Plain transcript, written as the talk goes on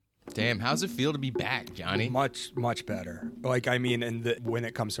Damn, how's it feel to be back, Johnny? Much, much better. Like, I mean, when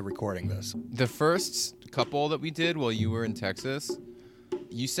it comes to recording this. The first couple that we did while you were in Texas,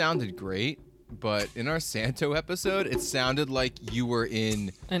 you sounded great. But in our Santo episode, it sounded like you were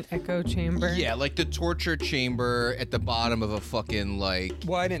in... an echo chamber? Yeah, like the torture chamber at the bottom of a fucking, like...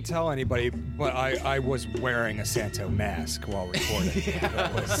 Well, I didn't tell anybody, but I was wearing a Santo mask while recording.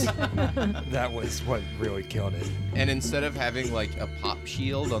 That was what really killed it. And instead of having, like, a pop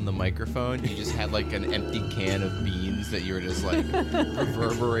shield on the microphone, you just had, like, an empty can of beans that you were just, like,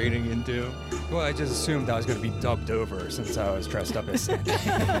 reverberating into. Well, I just assumed I was going to be dubbed over since I was dressed up as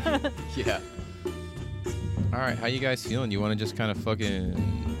Santa. Yeah. All right, how you guys feeling? You want to just kind of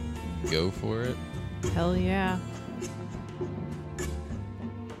fucking go for it? Hell yeah.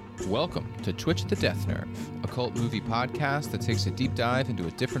 Welcome to Twitch the Death Nerve, a cult movie podcast that takes a deep dive into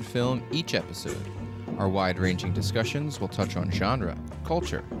a different film each episode. Our wide-ranging discussions will touch on genre,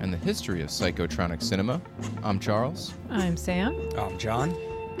 culture, and the history of psychotronic cinema. I'm Charles. I'm Sam. I'm John.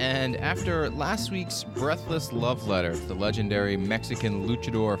 And after last week's breathless love letter to the legendary Mexican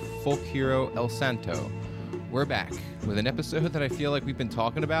luchador folk hero El Santo, we're back with an episode that I feel like we've been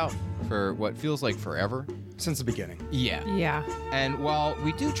talking about for what feels like forever. Since the beginning. Yeah. Yeah. And while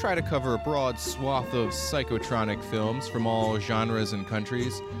we do try to cover a broad swath of psychotronic films from all genres and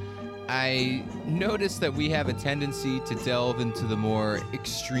countries, I noticed that we have a tendency to delve into the more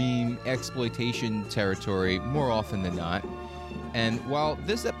extreme exploitation territory more often than not. And while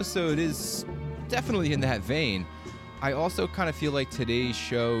this episode is definitely in that vein, I also kind of feel like today's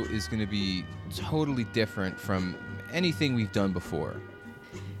show is going to be totally different from anything we've done before.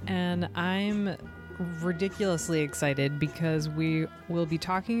 And I'm ridiculously excited because we will be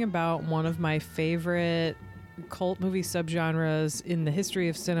talking about one of my favorite cult movie subgenres in the history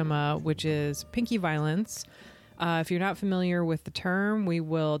of cinema, which is pinky violence. If you're not familiar with the term, we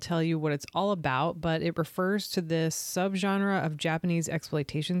will tell you what it's all about, but it refers to this subgenre of Japanese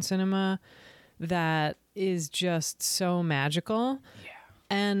exploitation cinema that is just so magical. Yeah.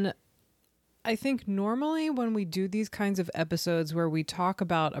 And I think normally when we do these kinds of episodes where we talk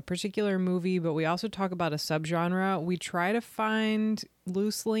about a particular movie, but we also talk about a subgenre, we try to find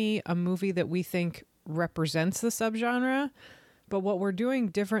loosely a movie that we think represents the subgenre. But what we're doing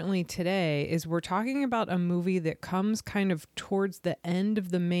differently today is we're talking about a movie that comes kind of towards the end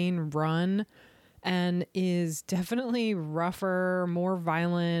of the main run and is definitely rougher, more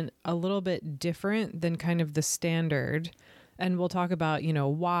violent, a little bit different than kind of the standard. And we'll talk about,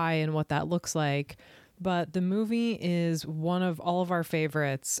 why and what that looks like. But the movie is one of all of our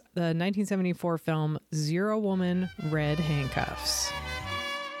favorites, the 1974 film Zero Woman, Red Handcuffs.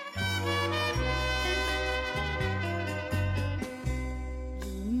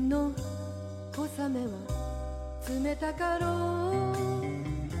 冷たかろ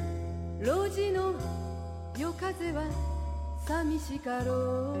う路地の夜風は寂しか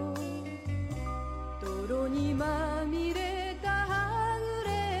ろう泥にまみれたはぐ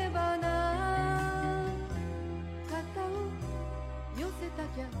れ花肩を寄せた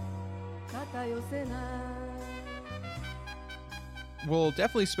きゃ肩寄せな We'll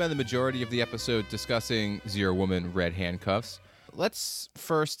definitely spend the majority of the episode discussing Zero Woman, Red Handcuffs. Let's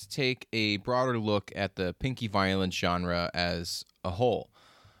first take a broader look at the pinky violence genre as a whole.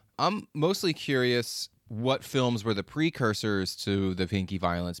 I'm mostly curious what films were the precursors to the pinky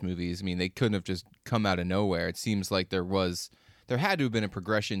violence movies. I mean, they couldn't have just come out of nowhere. It seems like there had to have been a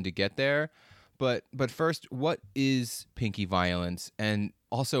progression to get there. But first, what is pinky violence? And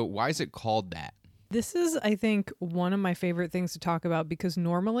also, why is it called that? This is, I think, one of my favorite things to talk about because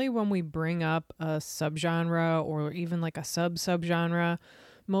normally when we bring up a subgenre or even like a subgenre,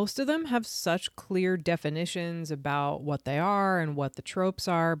 most of them have such clear definitions about what they are and what the tropes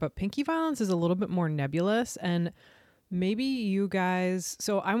are. But pinky violence is a little bit more nebulous. And maybe you guys...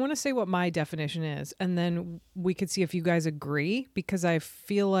 So I want to say what my definition is, and then we could see if you guys agree, because I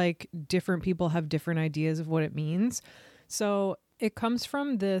feel like different people have different ideas of what it means. So... it comes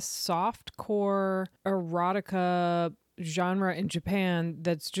from this softcore erotica genre in Japan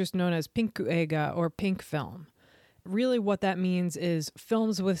that's just known as pinku eiga or pink film. Really what that means is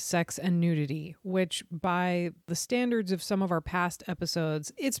films with sex and nudity, which by the standards of some of our past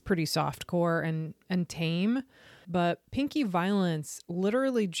episodes, it's pretty softcore and tame. But pinky violence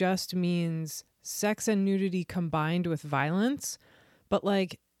literally just means sex and nudity combined with violence. But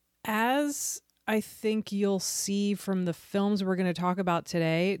like, as I think you'll see from the films we're going to talk about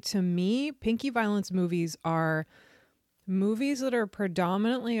today, to me, pinky violence movies are movies that are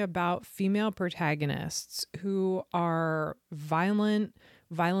predominantly about female protagonists who are violent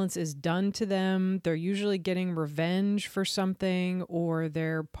violence is done to them. They're usually getting revenge for something, or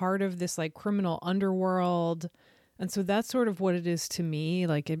they're part of this like criminal underworld. And so that's sort of what it is to me,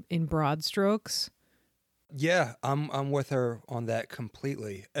 like in broad strokes. Yeah, I'm with her on that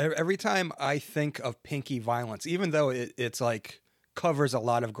completely. Every time I think of Pinky violence, even though it's like covers a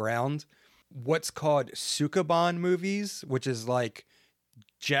lot of ground, what's called Sukeban movies, which is like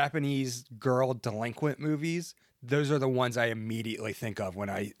Japanese girl delinquent movies, those are the ones I immediately think of when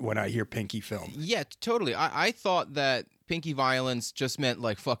I hear Pinky film. Yeah, totally. I thought that Pinky violence just meant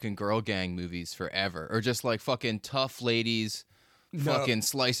like fucking girl gang movies forever, or just like fucking tough ladies fucking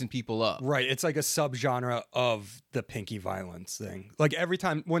slicing people up. Right. It's like a subgenre of the Pinky violence thing. Like every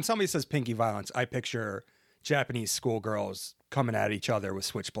time when somebody says Pinky violence, I picture Japanese schoolgirls coming at each other with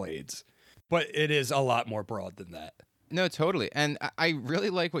switchblades. But it is a lot more broad than that. No, totally. And I really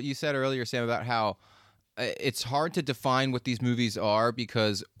like what you said earlier, Sam, about how it's hard to define what these movies are,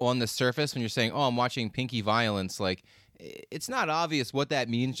 because on the surface, when you're saying, oh, I'm watching Pinky violence, like, it's not obvious what that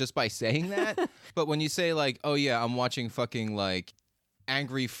means just by saying that. But when you say, like, oh, yeah, I'm watching fucking, like,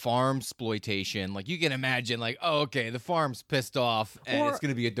 angry farm exploitation, like, you can imagine, like, oh, okay, the farm's pissed off, and it's going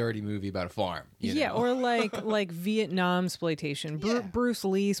to be a dirty movie about a farm. You know? Or like Vietnam exploitation, Bruce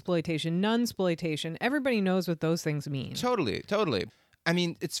Lee exploitation, nun exploitation. Everybody knows what those things mean. Totally. I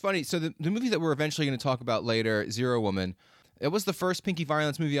mean, it's funny. So the movie that we're eventually going to talk about later, Zero Woman, it was the first Pinky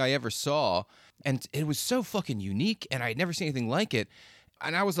violence movie I ever saw, and it was so fucking unique, and I'd never seen anything like it,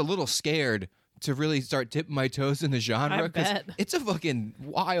 and I was a little scared to really start dipping my toes in the genre, because it's a fucking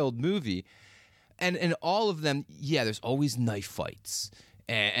wild movie. And in all of them, yeah, there's always knife fights,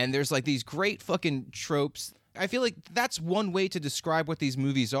 and there's like these great fucking tropes. I feel like that's one way to describe what these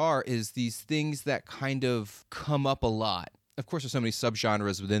movies are, is these things that kind of come up a lot. Of course, there's so many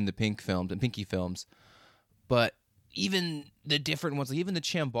subgenres within the Pinky films, but even the different ones, like even the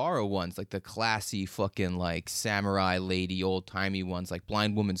Chambara ones, like the classy fucking like samurai lady, old timey ones, like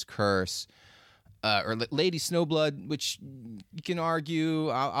Blind Woman's Curse, or Lady Snowblood, which you can argue.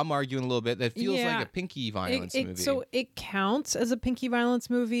 I'm arguing a little bit. That feels like a Pinky violence movie. So it counts as a Pinky violence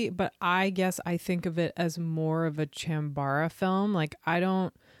movie, but I guess I think of it as more of a Chambara film. Like I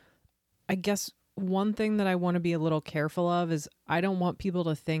guess one thing that I want to be a little careful of is I don't want people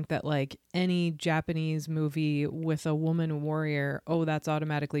to think that like any Japanese movie with a woman warrior, oh, that's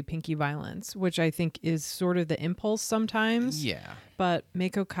automatically Pinky violence, which I think is sort of the impulse sometimes. Yeah. But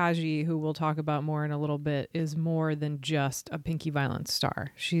Meiko Kaji, who we'll talk about more in a little bit, is more than just a Pinky violence star.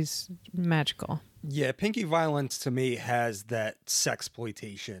 She's magical. Yeah, Pinky violence to me has that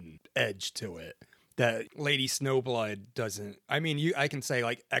sexploitation edge to it that Lady Snowblood doesn't. I mean, I can say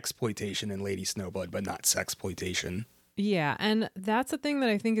like exploitation in Lady Snowblood, but not sexploitation. Yeah, and that's the thing that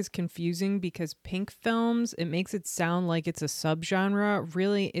I think is confusing, because Pink films, it makes it sound like it's a subgenre.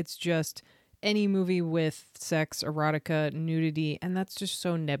 Really, it's just any movie with sex, erotica, nudity, and that's just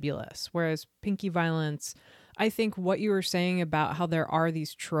so nebulous. Whereas Pinky violence, I think what you were saying about how there are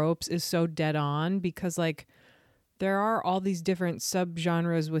these tropes is so dead on, because like there are all these different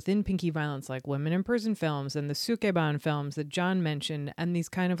subgenres within Pinky violence, like women in prison films and the Sukeban films that John mentioned, and these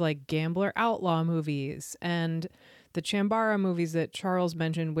kind of like gambler outlaw movies and the Chambara movies that Charles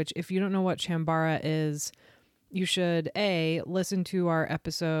mentioned, which if you don't know what Chambara is, you should listen to our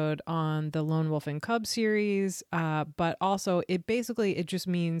episode on the Lone Wolf and Cub series, but also it just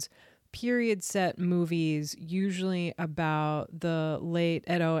means period set movies, usually about the late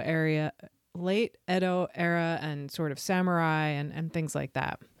Edo era and sort of samurai and things like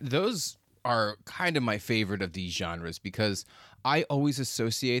that. Those are kind of my favorite of these genres, because I always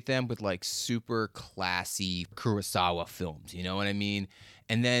associate them with like super classy Kurosawa films, you know what I mean?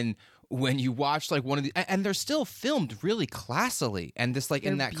 And then when you watch like one of the, and they're still filmed really classily and this like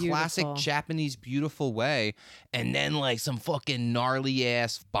in that classic Japanese beautiful way, and then like some fucking gnarly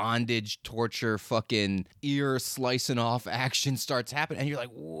ass bondage torture fucking ear slicing off action starts happening, and you're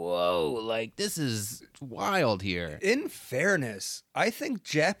like, whoa, like this is wild here. In fairness, I think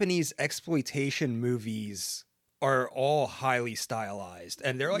Japanese exploitation movies are all highly stylized,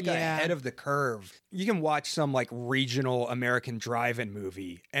 and they're like ahead of the curve. You can watch some like regional American drive-in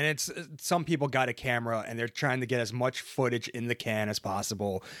movie, and it's some people got a camera and they're trying to get as much footage in the can as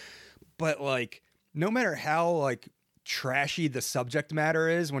possible. But like, no matter how like trashy the subject matter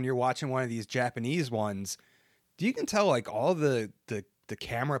is when you're watching one of these Japanese ones, you can tell like all the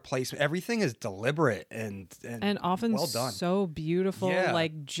camera placement, everything is deliberate and often well done. So beautiful,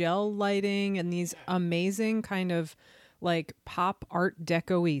 like gel lighting and these amazing kind of like pop art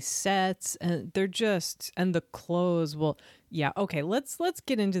deco-y sets, and they're just, and the clothes, well, Yeah, okay, let's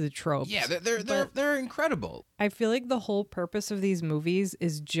get into the tropes. Yeah, they're incredible. I feel like the whole purpose of these movies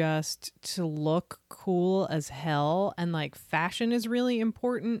is just to look cool as hell, and like fashion is really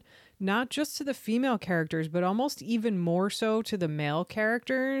important, not just to the female characters, but almost even more so to the male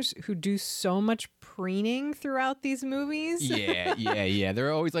characters who do so much preening throughout these movies. Yeah.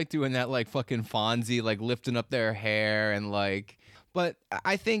 They're always like doing that like fucking Fonzie, like lifting up their hair and like, but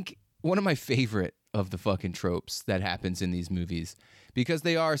I think one of my favorite of the fucking tropes that happens in these movies, because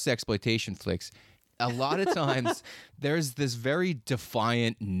they are sexploitation flicks, a lot of times there's this very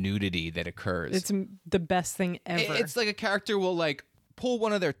defiant nudity that occurs. It's the best thing ever. It's like a character will like pull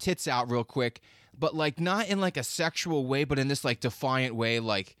one of their tits out real quick, but like not in like a sexual way, but in this like defiant way,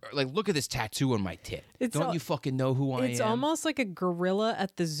 like look at this tattoo on my tit. Don't you fucking know who I am? It's almost like a gorilla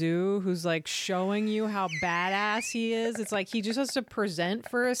at the zoo who's like showing you how badass he is. It's like he just has to present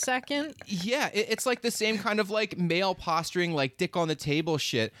for a second. Yeah, it's like the same kind of like male posturing, like dick on the table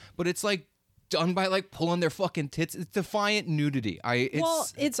shit, but it's like done by like pulling their fucking tits. It's defiant nudity.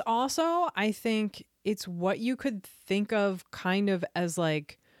 It's also, I think it's what you could think of kind of as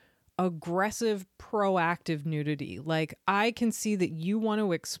like aggressive, proactive nudity. Like, I can see that you want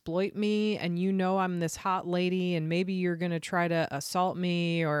to exploit me and you know I'm this hot lady and maybe you're going to try to assault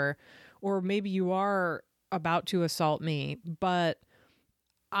me or maybe you are about to assault me, but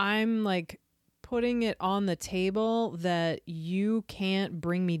I'm like putting it on the table that you can't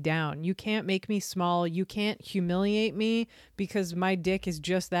bring me down. You can't make me small. You can't humiliate me because my dick is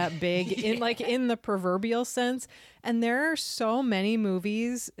just that big in the proverbial sense. And there are so many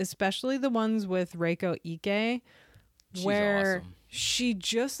movies, especially the ones with Reiko Ike, where awesome. She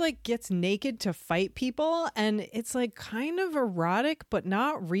just like gets naked to fight people, and it's like kind of erotic, but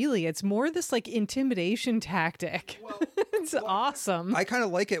not really. It's more this like intimidation tactic. It's awesome. I kind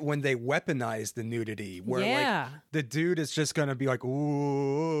of like it when they weaponize the nudity, where like the dude is just gonna be like,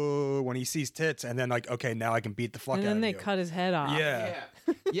 ooh, when he sees tits, and then like, okay, now I can beat the fuck out of you. And then they cut his head off.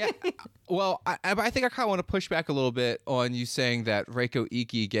 Yeah. Well, I think I kind of want to push back a little bit on you saying that Reiko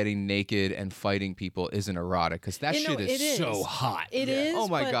Iki getting naked and fighting people isn't erotic, because that shit is so hot. It is. Oh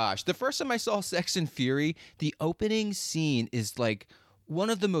my gosh. The first time I saw Sex and Fury, the opening scene is like one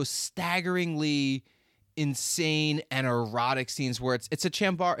of the most staggeringly insane and erotic scenes where it's a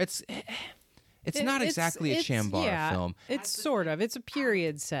Chambar. It's not exactly a Chambar film. It's sort of. It's a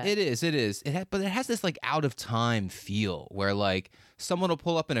period set. It is. But it has this like out of time feel where like someone will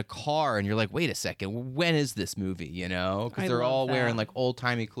pull up in a car and you're like, wait a second, when is this movie? You know, because they're all wearing like old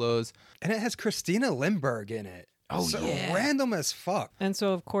timey clothes. And it has Christina Lindbergh in it. Oh, so yeah. Random as fuck. And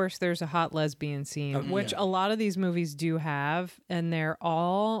so, of course, there's a hot lesbian scene, which a lot of these movies do have, and they're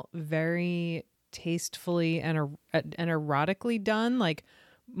all very tastefully and erotically done, like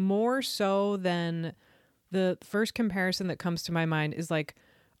more so than the first comparison that comes to my mind is like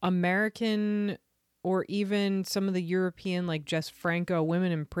American or even some of the European, like Jess Franco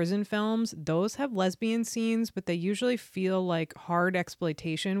women in prison films. Those have lesbian scenes, but they usually feel like hard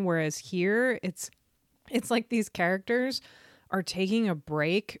exploitation, whereas here it's like these characters are taking a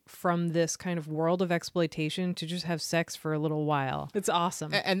break from this kind of world of exploitation to just have sex for a little while. It's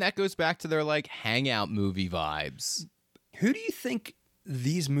awesome. And that goes back to their like hangout movie vibes. Who do you think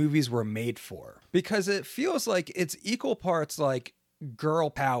these movies were made for? Because it feels like it's equal parts like girl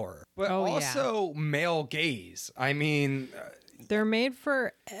power, but also male gaze. I mean, they're made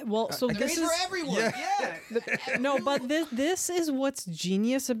for this is for everyone. Yeah. No, but this is what's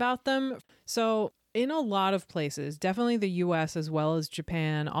genius about them. So in a lot of places, definitely the US as well as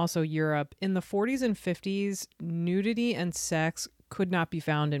Japan, also Europe, in the 40s and 50s, nudity and sex could not be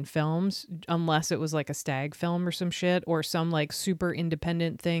found in films unless it was like a stag film or some shit or some like super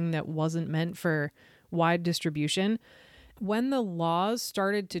independent thing that wasn't meant for wide distribution. When the laws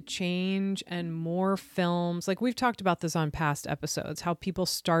started to change and more films, like we've talked about this on past episodes, how people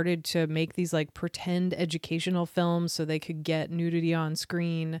started to make these like pretend educational films so they could get nudity on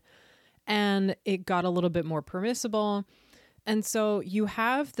screen, and it got a little bit more permissible. And so you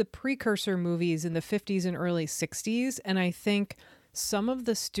have the precursor movies in the 50s and early 60s, and I think some of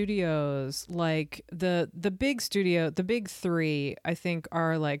the studios, like the big three, I think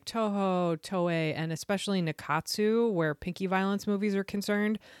are like Toho, Toei, and especially Nikkatsu, where Pinky Violence movies are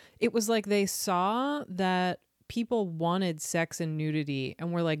concerned. It was like they saw that people wanted sex and nudity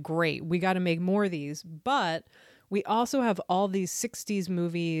and were like, great, we got to make more of these. But we also have all these 60s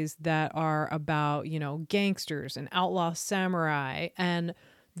movies that are about, you know, gangsters and outlaw samurai, and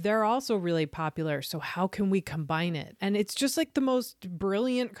they're also really popular. So how can we combine it? And it's just like the most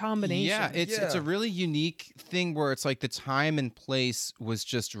brilliant combination. Yeah, it's a really unique thing where it's like the time and place was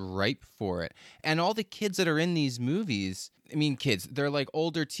just ripe for it. And all the kids that are in these movies, I mean, kids, they're like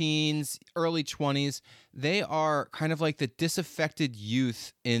older teens, early 20s. They are kind of like the disaffected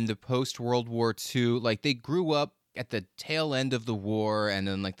youth in the post-World War II. Like they grew up at the tail end of the war and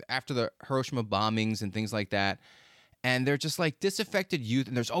then like after the Hiroshima bombings and things like that. And they're just like disaffected youth.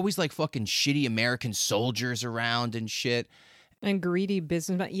 And there's always like fucking shitty American soldiers around and shit. And greedy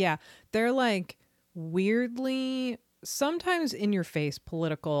businessmen. Yeah. They're like weirdly, sometimes in your face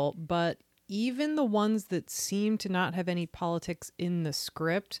political, but even the ones that seem to not have any politics in the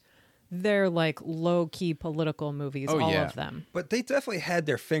script, they're like low-key political movies, all of them. But they definitely had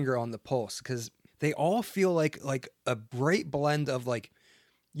their finger on the pulse because they all feel like a great blend of like,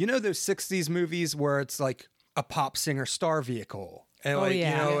 you know, those 60s movies where it's like a pop singer star vehicle. And you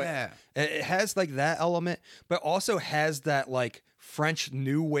know, it has like that element, but also has that like French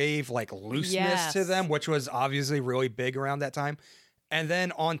new wave, like looseness to them, which was obviously really big around that time. And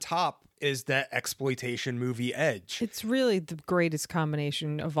then on top is that exploitation movie edge. It's really the greatest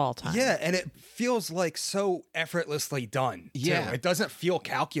combination of all time. Yeah, and it feels like so effortlessly done. Yeah. Too. It doesn't feel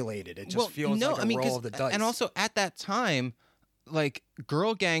calculated. It just feels like a roll of the dice. And also at that time, like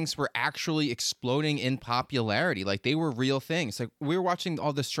girl gangs were actually exploding in popularity. Like they were real things. Like we were watching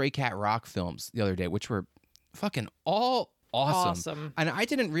all the Stray Cat Rock films the other day, which were fucking all awesome. And I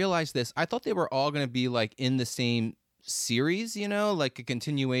didn't realize this. I thought they were all going to be like in the same series, you know, like a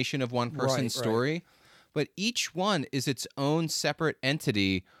continuation of one person's story. But each one is its own separate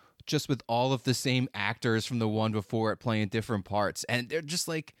entity, just with all of the same actors from the one before it playing different parts. And they're just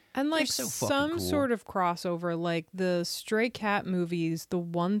like, and like so some cool. sort of crossover, like the Stray Cat movies. The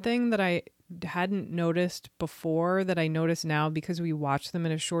one thing that I hadn't noticed before that I notice now because we watched them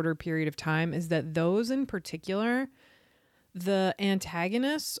in a shorter period of time is that those in particular, the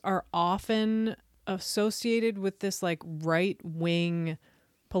antagonists are often associated with this like right-wing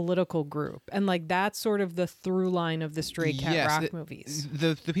political group, and like that's sort of the through line of the Stray Cat Rock movies.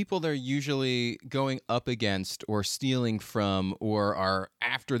 The people they're usually going up against or stealing from or are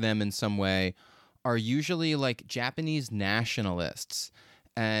after them in some way are usually like Japanese nationalists,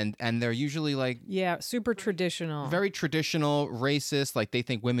 and they're usually like super traditional, very traditional, racist. Like they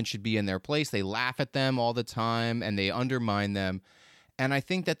think women should be in their place. They laugh at them all the time and they undermine them. And I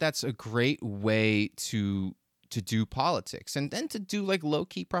think that that's a great way to do politics and then to do like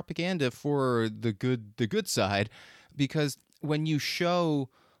low-key propaganda for the good side, because when you show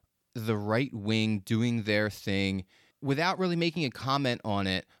the right wing doing their thing without really making a comment on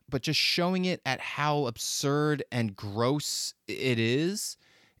it, but just showing it at how absurd and gross it is,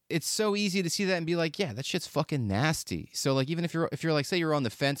 it's so easy to see that and be like, yeah, that shit's fucking nasty. So like, even if you're like, say you're on the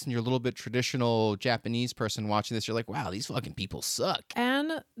fence and you're a little bit traditional Japanese person watching this, you're like, wow, these fucking people suck.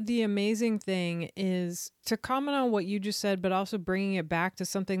 And the amazing thing is to comment on what you just said, but also bringing it back to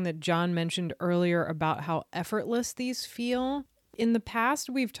something that John mentioned earlier about how effortless these feel. In the past,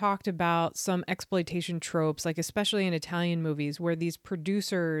 we've talked about some exploitation tropes, like especially in Italian movies, where these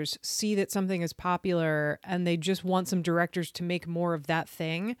producers see that something is popular and they just want some directors to make more of that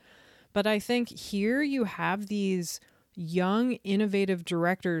thing. But I think here you have these young, innovative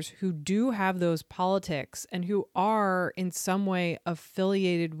directors who do have those politics and who are in some way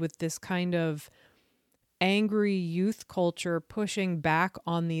affiliated with this kind of angry youth culture pushing back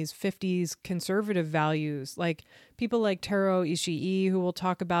on these 50s conservative values, like people like Taro Ishii, who we'll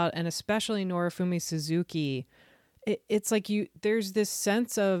talk about, and especially Norifumi Suzuki. It's like there's this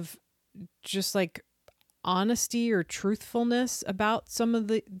sense of just like honesty or truthfulness about some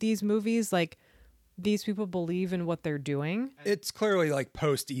of these movies. Like these people believe in what they're doing. It's clearly like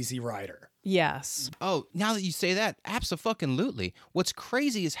post Easy Rider. Yes. Oh, now that you say that, abso-fucking-lutely. What's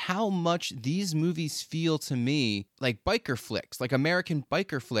crazy is how much these movies feel to me like biker flicks, like American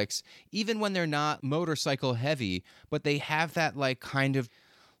biker flicks, even when they're not motorcycle heavy, but they have that like kind of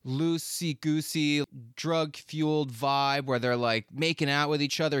loosey-goosey, drug-fueled vibe where they're like making out with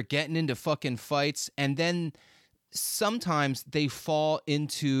each other, getting into fucking fights, and then sometimes they fall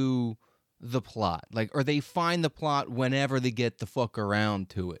into the plot, like, or they find the plot whenever they get the fuck around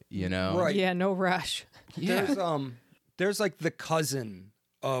to it, you know? Right. Yeah, no rush. Yeah. There's like the cousin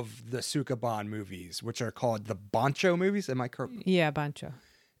of the Sukeban movies, which are called the Bancho movies. Am I correct? Yeah, Bancho.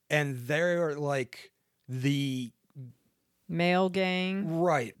 And they're like the male gang.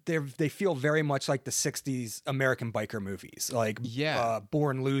 Right. They feel very much like the 60s American biker movies, like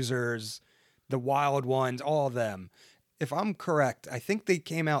Born Losers, The Wild Ones, all of them. If I'm correct, I think they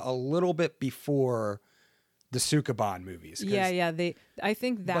came out a little bit before the Sukeban movies. 'Cause, Yeah. I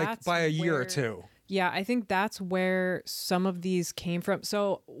think that's like by a year or where- two. Yeah, I think that's where some of these came from.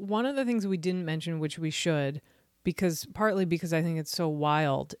 So one of the things we didn't mention, which we should, partly because I think it's so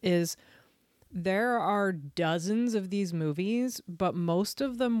wild, is there are dozens of these movies, but most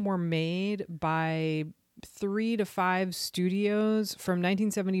of them were made by 3 to 5 studios from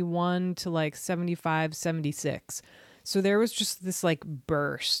 1971 to like 75, 76. So there was just this like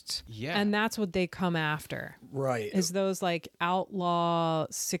burst. Yeah. And that's what they come after. Right. Is those like outlaw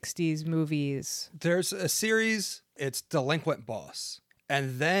 60s movies. There's a series, it's Delinquent Boss.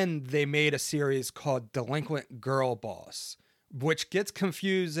 And then they made a series called Delinquent Girl Boss, which gets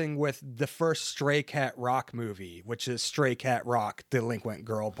confusing with the first Stray Cat Rock movie, which is Stray Cat Rock, Delinquent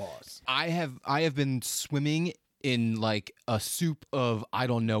Girl Boss. I have been swimming in like a soup of I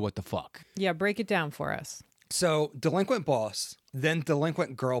don't know what the fuck. Yeah, break it down for us. So Delinquent Boss, then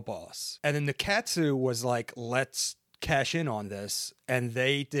Delinquent Girl Boss. And then Nikatsu was like, let's cash in on this. And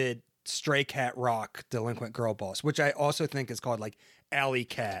they did Stray Cat Rock, Delinquent Girl Boss, which I also think is called like Alley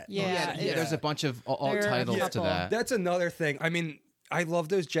Cat. Yeah, There's a bunch of alt There are a titles to couple. that. That's another thing. I mean, I love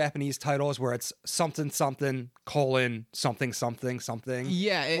those Japanese titles where it's something, something, colon, something, something, something.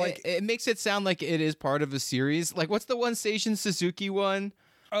 Yeah, it makes it sound like it is part of a series. Like, what's the one Seishin Suzuki one?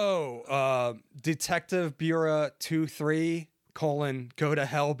 Detective Bureau 2-3 colon go to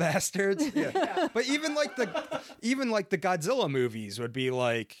hell bastards. Yeah. But even like the Godzilla movies would be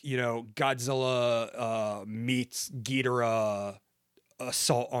like, you know, Godzilla meets Ghidorah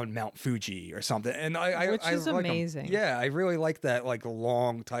assault on Mount Fuji or something. And Which is like 'em. amazing. Yeah, I really like that like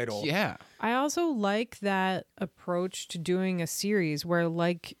long title. Yeah. I also like that approach to doing a series where,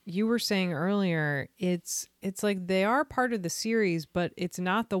 like you were saying earlier, it's like they are part of the series, but it's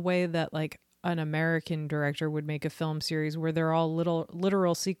not the way that like an American director would make a film series where they're all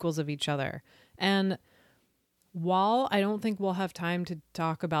literal sequels of each other. And while I don't think we'll have time to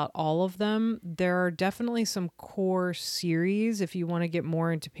talk about all of them, there are definitely some core series if you want to get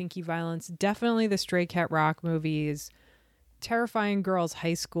more into Pinky Violence. Definitely the Stray Cat Rock movies, Terrifying Girls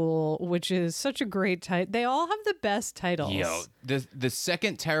High School, which is such a great title. They all have the best titles. Yo, the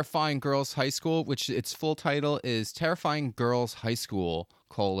second Terrifying Girls High School, which its full title is Terrifying Girls High School,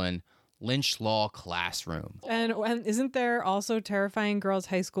 Lynch Law Classroom. And isn't there also Terrifying Girls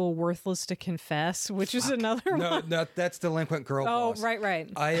High School Worthless to Confess, which is another one? No, that's Delinquent Girl Oh, Boss.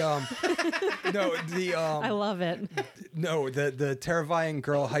 right. I love it. No, the Terrifying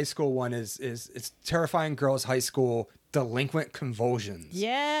Girl High School one is it's Terrifying Girls High School Delinquent Convulsions.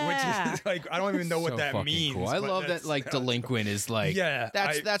 Yeah. Which is like I don't even know what So that fucking means. cool. I but love that that's- like delinquent is like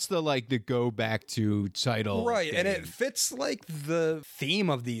that's the like the go back to title. Right, and it thing. fits like the theme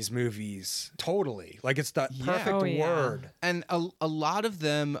of these movies totally. Like it's that perfect Oh, yeah. word. And a lot of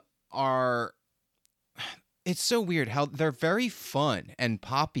them are it's so weird how they're very fun and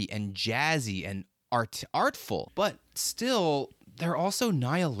poppy and jazzy and artful, but still they're also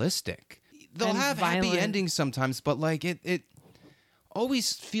nihilistic. They'll And have violent. happy endings sometimes, but like it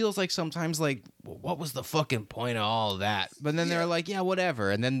always feels like sometimes like, well, what was the fucking point of all of that? But then they're like, yeah,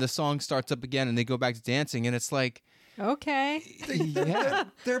 whatever. And then the song starts up again and they go back to dancing and it's like, Okay. yeah.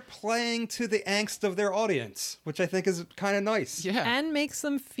 They're playing to the angst of their audience, which I think is kind of nice. Yeah. And makes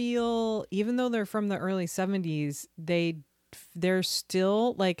them feel, even though they're from the early 70s, they're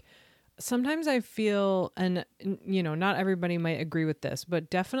still like, sometimes I feel, and you know, not everybody might agree with this, but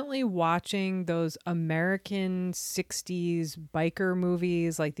definitely watching those American 60s biker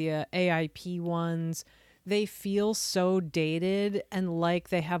movies like the AIP ones, they feel so dated and like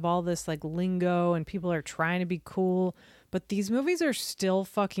they have all this like lingo and people are trying to be cool, but these movies are still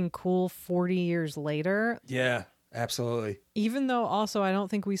fucking cool 40 years later. Yeah, absolutely. Even though also I don't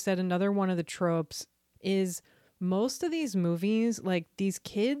think we said another one of the tropes is most of these movies, like these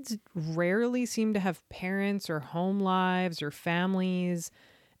kids rarely seem to have parents or home lives or families,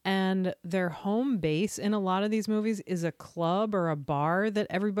 and their home base in a lot of these movies is a club or a bar that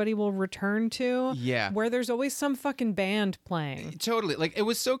everybody will return to. Yeah. Where there's always some fucking band playing. Totally. Like, it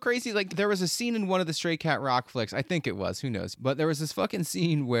was so crazy. Like, there was a scene in one of the Stray Cat Rock flicks. I think it was. Who knows? But there was this fucking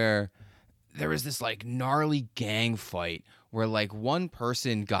scene where there was this, like, gnarly gang fight where, like, one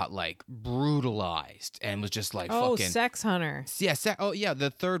person got, like, brutalized and was just, like, Oh, fucking... Sex Hunter. Yeah.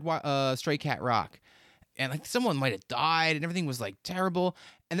 The third Stray Cat Rock. And, like, someone might have died and everything was, like, terrible.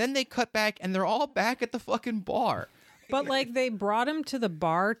 And then they cut back and they're all back at the fucking bar. But, like, they brought him to the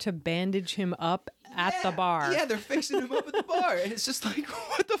bar to bandage him up at the bar. Yeah, they're fixing him up at the bar. And it's just like,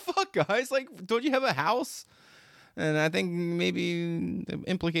 what the fuck, guys? Like, don't you have a house? And I think maybe the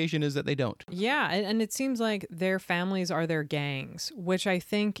implication is that they don't. Yeah, and it seems like their families are their gangs, which I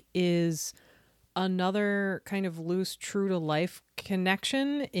think is another kind of loose, true to life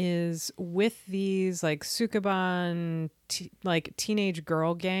connection is with these like Sukeban, like teenage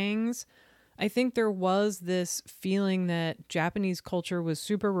girl gangs. I think there was this feeling that Japanese culture was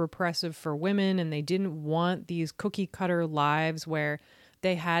super repressive for women, and they didn't want these cookie cutter lives where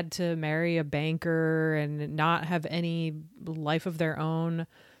they had to marry a banker and not have any life of their own.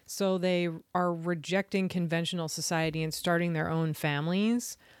 So they are rejecting conventional society and starting their own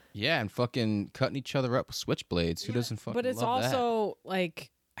families. Yeah, and fucking cutting each other up with switchblades. Who doesn't fucking But it's love that? also like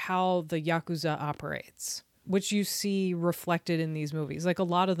how the Yakuza operates, which you see reflected in these movies. Like a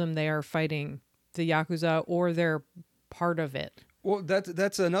lot of them, they are fighting the Yakuza or they're part of it. Well,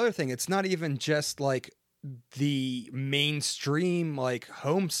 that's another thing. It's not even just like the mainstream like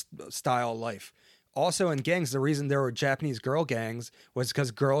style life. Also in gangs, the reason there were Japanese girl gangs was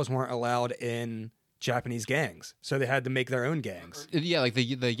because girls weren't allowed in Japanese gangs, so they had to make their own gangs. Yeah, like the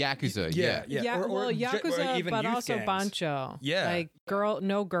Yakuza. Yeah. Or Yakuza, even but youth also gangs. Bancho. Yeah. Like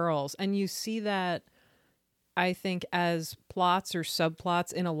no girls. And you see that, I think, as plots or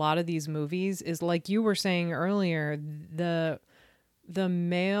subplots in a lot of these movies is like you were saying earlier, the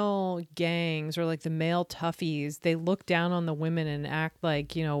male gangs or like the male toughies, they look down on the women and act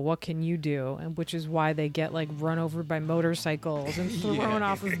like, you know, what can you do? And which is why they get like run over by motorcycles and thrown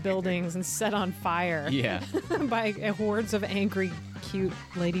off of buildings and set on fire Yeah. by hordes of angry, cute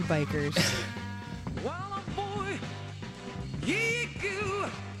lady bikers.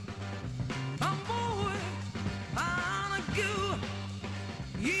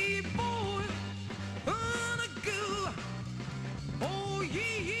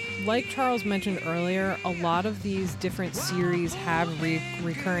 Like Charles mentioned earlier, a lot of these different series have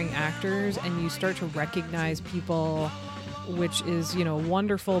recurring actors, and you start to recognize people, which is, you know,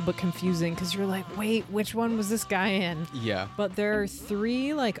 wonderful but confusing because you're like, wait, which one was this guy in? Yeah. But there are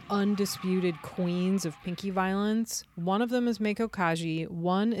three like undisputed queens of pinky violence. One of them is Meiko Kaji,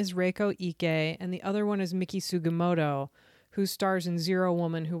 one is Reiko Ike, and the other one is Miki Sugimoto, who stars in Zero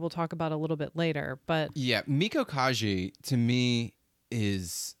Woman, who we'll talk about a little bit later. But Yeah, Miko Kaji, to me,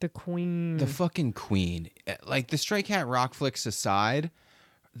 is the queen. the fucking queen. Like, the Stray Cat Rock flicks aside,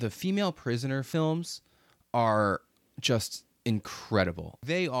 the female prisoner films are just incredible.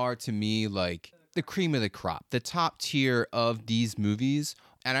 They are, to me, like the cream of the crop, the top tier of these movies.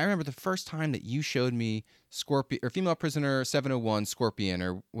 And I remember the first time that you showed me Scorpion or Female Prisoner 701 Scorpion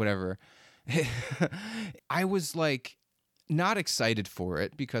or whatever, I was like not excited for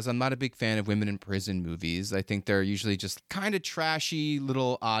it because I'm not a big fan of women in prison movies. I think they're usually just kind of trashy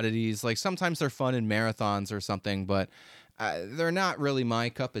little oddities. Like sometimes they're fun in marathons or something, but they're not really my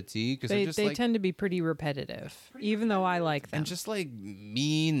cup of tea because they like, tend to be pretty repetitive, even though I like them. and just like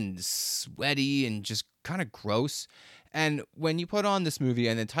mean and sweaty and just kind of gross. And when you put on this movie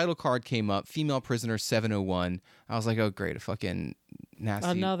and the title card came up, Female Prisoner 701, I was like, oh, great, a fucking nasty.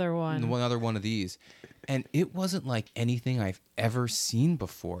 Another one. Another one of these. And it wasn't like anything I've ever seen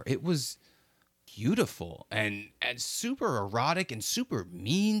before. It was beautiful and super erotic and super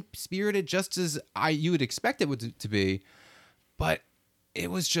mean-spirited, just as you would expect it to be. But it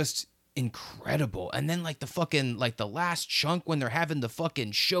was just incredible. And then like the last chunk when they're having the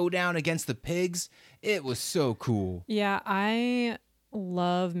fucking showdown against the pigs, it was so cool. Yeah, I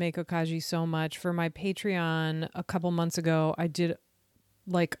love Meiko Kaji so much. For my Patreon a couple months ago, I did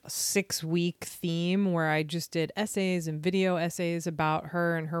like a 6-week theme where I just did essays and video essays about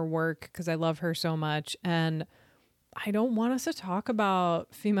her and her work because I love her so much. And I don't want us to talk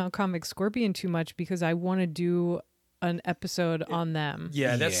about Female Comic Scorpion too much because I want to do an episode on them.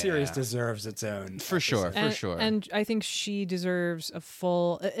 Yeah, that Yeah. series deserves its own. For sure, episode. for sure. And I think she deserves a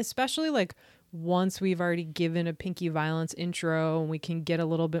full, especially like once we've already given a Pinky Violence intro and we can get a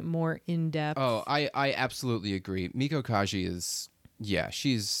little bit more in depth. Oh, I absolutely agree. Miko Kaji is, yeah,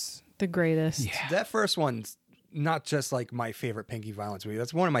 she's The greatest. Yeah. That first one's not just like my favorite Pinky Violence movie.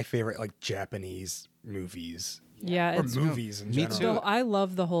 That's one of my favorite like Japanese movies. Yeah, Or it's movies in Me general. too. I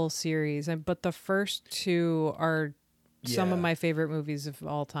love the whole series, but the first two are some Yeah. of my favorite movies of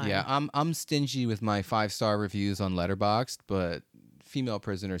all time. yeah. I'm stingy with my 5-star reviews on Letterboxd, but Female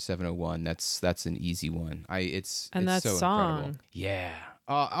Prisoner 701, that's an easy one. It's And it's that so song. incredible. Yeah.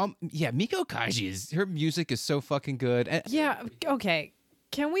 Yeah. Miko Kaji her music is so fucking good. And, Yeah, okay.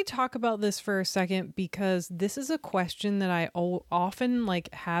 Can we talk about this for a second? Because this is a question that I often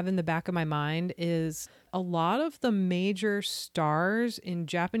like have in the back of my mind is a lot of the major stars in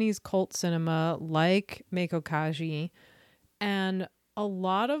Japanese cult cinema like Meiko Kaji and a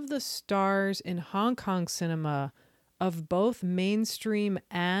lot of the stars in Hong Kong cinema of both mainstream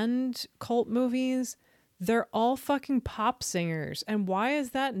and cult movies, they're all fucking pop singers. And why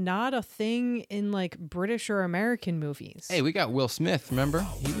is that not a thing in like British or American movies? Hey, we got Will Smith, remember?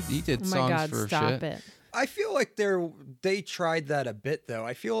 He did oh my songs God, for stop shit. it. I feel like they tried that a bit though.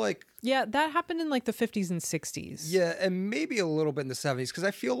 I feel like Yeah, that happened in like the 50s and 60s. yeah, and maybe a little bit in the 70s because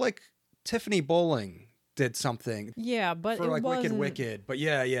I feel like Tiffany Bowling did something Yeah, but for it like wasn't... Wicked. But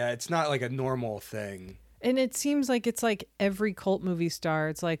yeah, it's not like a normal thing. And it seems like it's like every cult movie star.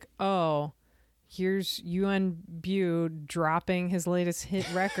 It's like, oh, here's Yuan Bu dropping his latest hit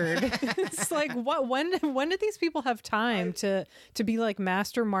record. It's like, what? When did these people have time to be like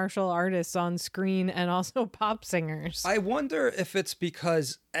master martial artists on screen and also pop singers? I wonder if it's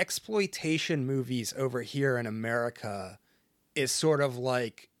because exploitation movies over here in America is sort of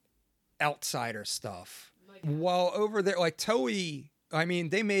like outsider stuff. While over there, like Toei, I mean,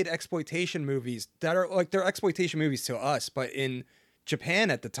 they made exploitation movies that are like they're exploitation movies to us, but in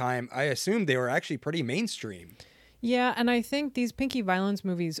Japan at the time, I assumed they were actually pretty mainstream. Yeah, and I think these Pinky Violence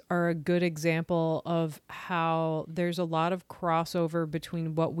movies are a good example of how there's a lot of crossover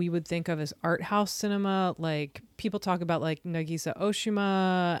between what we would think of as art house cinema. Like people talk about like Nagisa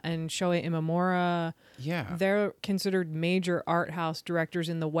Oshima and Shoei Imamura. Yeah. They're considered major art house directors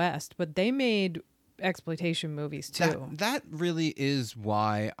in the West, but they made exploitation movies too. That really is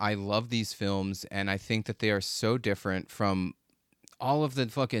why I love these films, and I think that they are so different from all of the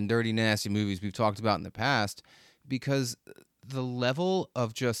fucking dirty, nasty movies we've talked about in the past, because the level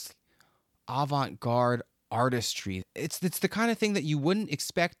of just avant-garde artistry, it's the kind of thing that you wouldn't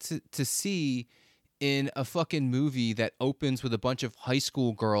expect to see in a fucking movie that opens with a bunch of high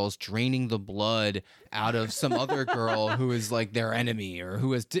school girls draining the blood out of some other girl who is like their enemy, or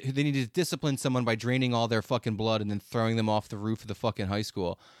who they need to discipline someone by draining all their fucking blood and then throwing them off the roof of the fucking high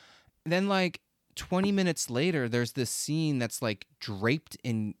school. And then like 20 minutes later, there's this scene that's like draped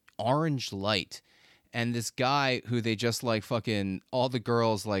in orange light. And this guy who they just like fucking all the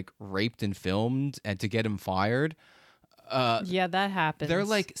girls like raped and filmed and to get him fired. Yeah, that happens. They're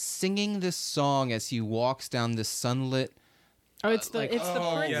like singing this song as he walks down this sunlit. Oh, it's the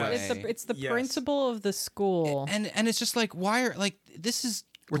Yes. principal of the school. And it's just like, why are like this is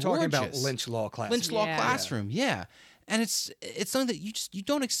We're talking about gorgeous. Lynch Law Classroom. Lynch Law Yeah. Classroom, yeah. And it's something that you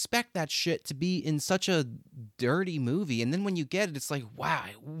don't expect that shit to be in such a dirty movie, and then when you get it, it's like, wow,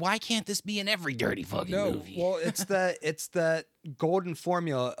 why can't this be in every dirty fucking movie? Well, it's that golden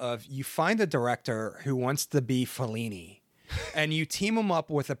formula of you find a director who wants to be Fellini, and you team him up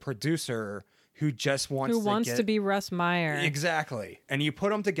with a producer who just wants to be Russ Meyer. Exactly, and you put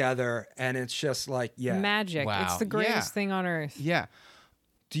them together, and it's just like Magic. Wow. It's the greatest Yeah. thing on earth. Yeah.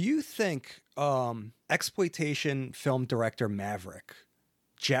 Do you think exploitation film director Maverick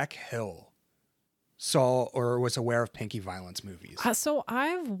Jack Hill saw or was aware of Pinky Violence movies? So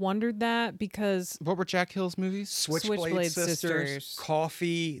I've wondered that because What were Jack Hill's movies? Switchblade Sisters,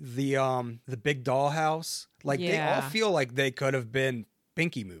 Coffee, the Big Dollhouse. Like they all Yeah. feel like they could have been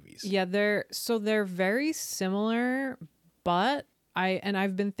Pinky movies. yeah, they're very similar, but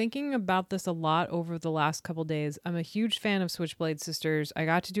I've been thinking about this a lot over the last couple days. I'm a huge fan of Switchblade Sisters. I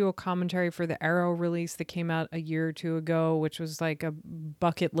got to do a commentary for the Arrow release that came out a year or two ago, which was like a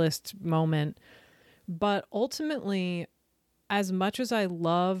bucket list moment. But ultimately, as much as I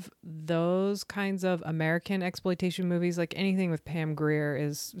love those kinds of American exploitation movies, like anything with Pam Grier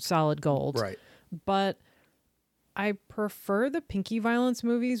is solid gold. Right. But I prefer the Pinky Violence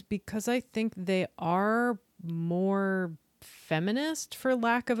movies because I think they are more feminist, for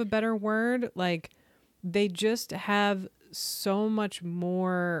lack of a better word. Like they just have so much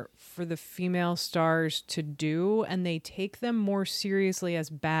more for the female stars to do, and they take them more seriously as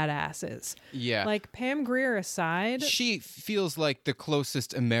badasses. Yeah. Like Pam Grier aside, She feels like the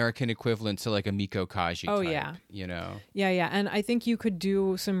closest American equivalent to like a Miko Kaji Oh, type, yeah. you know? yeah, and I think you could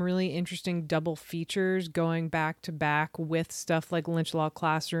do some really interesting double features going back to back with stuff like Lynch Law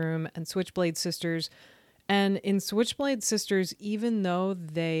Classroom and Switchblade Sisters. And in Switchblade Sisters, even though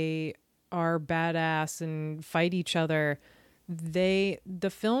they are badass and fight each other, the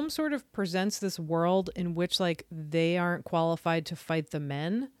film sort of presents this world in which like they aren't qualified to fight the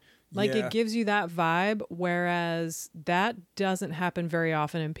men. Like Yeah. it gives you that vibe, whereas that doesn't happen very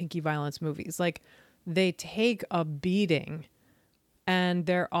often in Pinky Violence movies. Like they take a beating and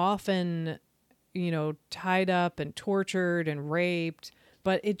they're often, tied up and tortured and raped,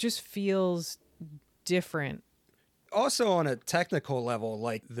 but it just feels different. Also on a technical level,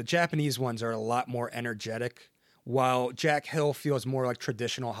 like the Japanese ones are a lot more energetic, while Jack Hill feels more like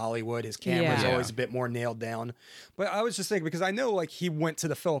traditional Hollywood. His camera's Yeah. always a bit more nailed down. But I was just thinking, because I know like he went to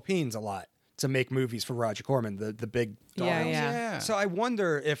the Philippines a lot to make movies for Roger Corman, the big Yeah, dials. yeah. So I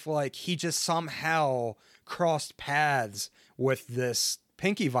wonder if like he just somehow crossed paths with this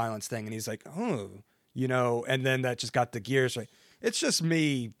Pinky Violence thing, and he's like, oh, you know, and then that just got the gears right. It's just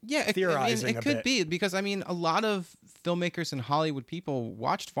me theorizing it a could bit. be because I mean a lot of filmmakers and Hollywood people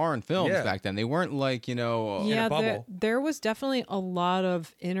watched foreign films back then. They weren't like, you know, Yeah, in a bubble. there was definitely a lot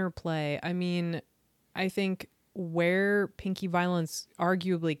of interplay. I mean, I think where Pinky Violence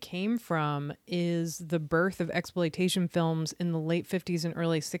arguably came from is the birth of exploitation films in the late 50s and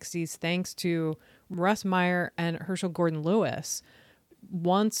early 60s, thanks to Russ Meyer and Herschel Gordon Lewis.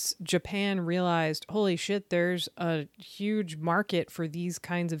 Once Japan realized, holy shit, there's a huge market for these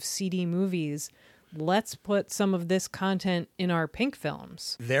kinds of seedy movies, let's put some of this content in our Pink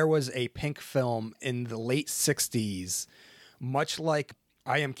films. There was a Pink film in the late 60s, much like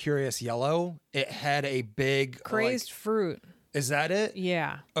I Am Curious Yellow. It had a big Crazed Fruit. Is that it?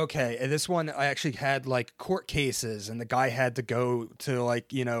 Yeah. Okay, and this one I actually had like court cases, and the guy had to go to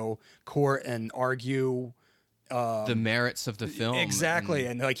like, you know, court and argue the merits of the film. exactly,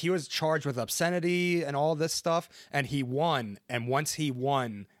 and like he was charged with obscenity and all this stuff, and he won. And once he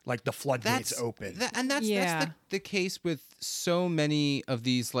won, like the floodgates opened. That's the case with so many of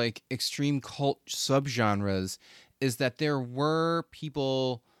these like extreme cult subgenres, is that there were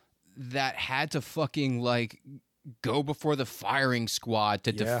people that had to fucking like go before the firing squad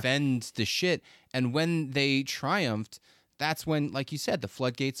to defend the shit. And when they triumphed, that's when, like you said, the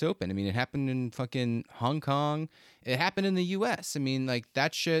floodgates open. I mean, it happened in fucking Hong Kong. It happened in the US. I mean, like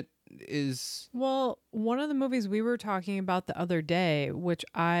that shit is... Well, one of the movies we were talking about the other day, which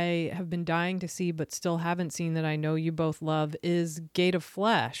I have been dying to see but still haven't seen, that I know you both love, is Gate of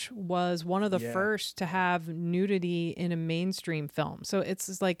Flesh. Was one of the first to have nudity in a mainstream film. So it's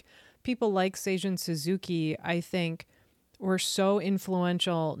just like people like Seijun Suzuki, I think, were so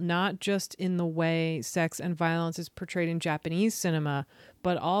influential, not just in the way sex and violence is portrayed in Japanese cinema,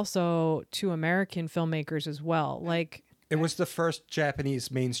 but also to American filmmakers as well. Like, it was the first Japanese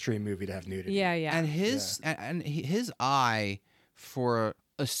mainstream movie to have nudity. yeah. And his eye for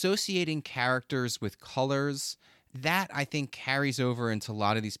associating characters with colors, that I think carries over into a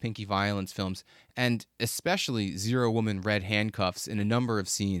lot of these Pinky Violence films, and especially Zero Woman Red Handcuffs in a number of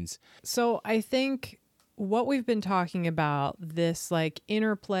scenes. So I think what we've been talking about, this like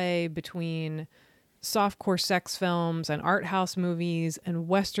interplay between softcore sex films and art house movies and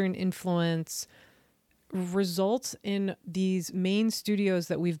Western influence, results in these main studios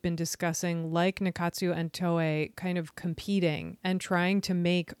that we've been discussing, like Nikkatsu and Toei, kind of competing and trying to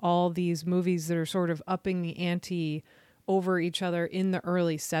make all these movies that are sort of upping the ante over each other in the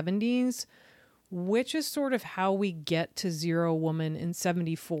early 70s, which is sort of how we get to Zero Woman in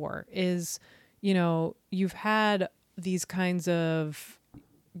 74. Is, you know, you've had these kinds of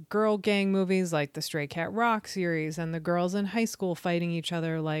girl gang movies like the Stray Cat Rock series and the girls in high school fighting each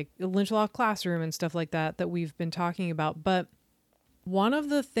other like Lynch Law Classroom and stuff like that we've been talking about. But one of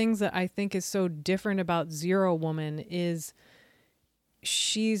the things that I think is so different about Zero Woman is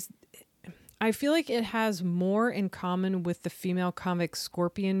I feel like it has more in common with the female convict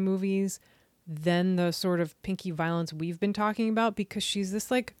Scorpion movies than the sort of Pinky Violence we've been talking about, because she's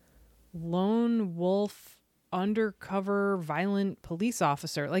this like lone wolf undercover violent police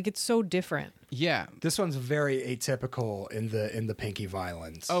officer. Like, it's so different. Yeah. This one's very atypical in the Pinky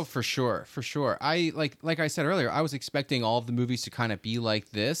Violence. Oh, for sure. I like I said earlier, I was expecting all of the movies to kind of be like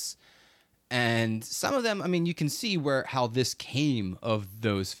this. And some of them, I mean, you can see how this came of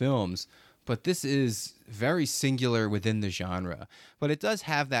those films, but this is very singular within the genre. But it does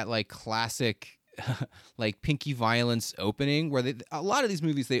have that like classic like Pinky Violence opening where a lot of these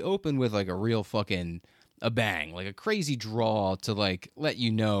movies, they open with like a real fucking a bang, like a crazy draw to like let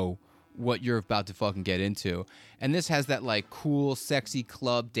you know what you're about to fucking get into. And this has that like cool, sexy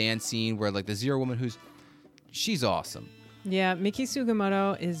club dance scene where like the Zero Woman she's awesome. Yeah, Miki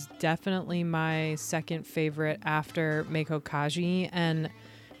Sugimoto is definitely my second favorite after Meiko Kaji, and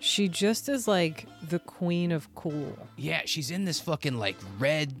she just is like the queen of cool. Yeah, she's in this fucking like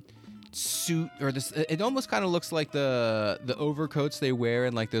red suit, or this, it almost kind of looks like the overcoats they wear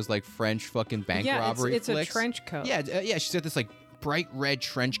in like those like French fucking bank robbery it's flicks. A trench coat. Yeah, she's got this like bright red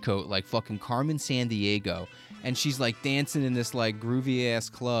trench coat like fucking Carmen Sandiego, and she's like dancing in this like groovy ass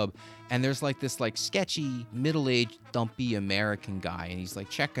club, and there's like this like sketchy middle-aged dumpy American guy, and he's like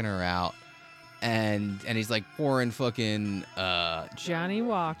checking her out, and he's like pouring fucking Johnny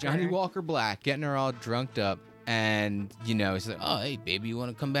Walker Black, getting her all drunked up. And, you know, he's like, oh, hey, baby, you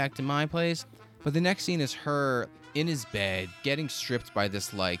want to come back to my place? But the next scene is her in his bed getting stripped by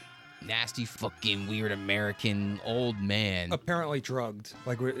this, like, nasty fucking weird American old man. Apparently drugged.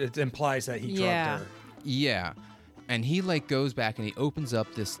 Like, it implies that he Yeah. drugged her. Yeah. And he like goes back and he opens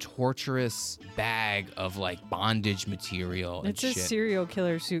up this torturous bag of like bondage material and It's a shit. serial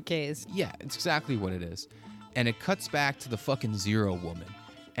killer suitcase. Yeah, it's exactly what it is. And it cuts back to the fucking Zero Woman.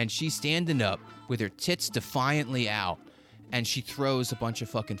 And she's standing up with her tits defiantly out. And she throws a bunch of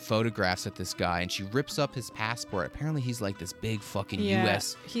fucking photographs at this guy. And she rips up his passport. Apparently he's like this big fucking Yeah,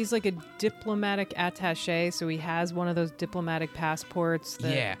 U.S. he's like a diplomatic attaché, so he has one of those diplomatic passports.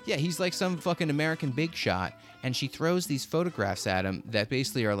 That, Yeah, he's like some fucking American big shot. And she throws these photographs at him that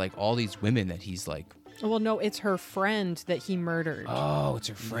basically are like all these women that he's like, Well, no, it's her friend that he murdered. oh, it's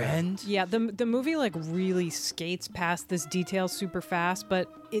her friend? Yeah, the movie like really skates past this detail super fast, but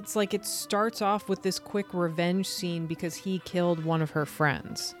it's like it starts off with this quick revenge scene because he killed one of her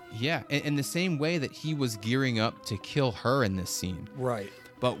friends. Yeah, in the same way that he was gearing up to kill her in this scene. Right.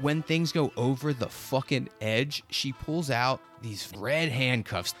 But when things go over the fucking edge, she pulls out these red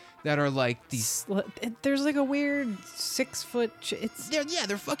handcuffs that are like these. There's like a weird 6 foot.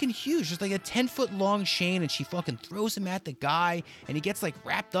 They're fucking huge. There's like a 10-foot long chain, and she fucking throws him at the guy, and he gets like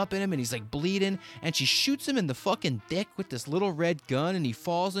wrapped up in him, and he's like bleeding, and she shoots him in the fucking dick with this little red gun, and he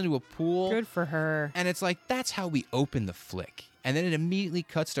falls into a pool. Good for her. And it's like, that's how we open the flick. And then it immediately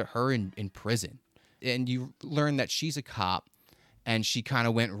cuts to her in prison. And you learn that she's a cop, and she kind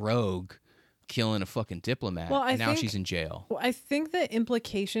of went rogue, killing a fucking diplomat. Well, and now she's in jail. Well, I think the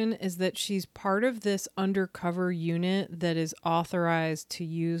implication is that she's part of this undercover unit that is authorized to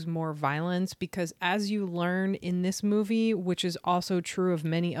use more violence because as you learn in this movie, which is also true of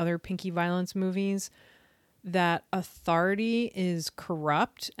many other Pinky violence movies, that authority is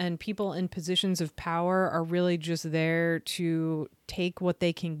corrupt and people in positions of power are really just there to take what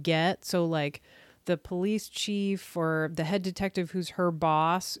they can get. So like the police chief or the head detective who's her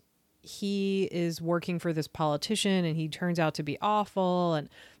boss, he is working for this politician and he turns out to be awful. And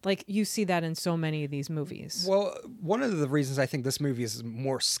like you see that in so many of these movies. Well, one of the reasons I think this movie is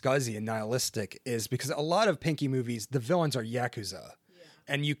more scuzzy and nihilistic is because a lot of Pinky movies, the villains are Yakuza. Yeah.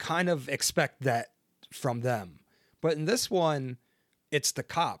 And you kind of expect that from them. But in this one, it's the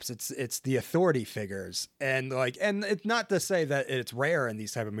cops. It's the authority figures. And it's not to say that it's rare in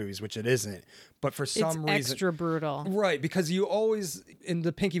these type of movies, which it isn't. But for some reason, it's extra brutal. Right, because you always in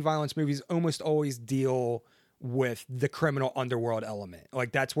the Pinky violence movies almost always deal with the criminal underworld element.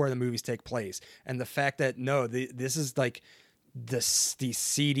 Like that's where the movies take place. And the fact that this is like these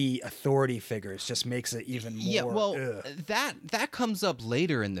seedy authority figures just makes it even more. Yeah, well, that comes up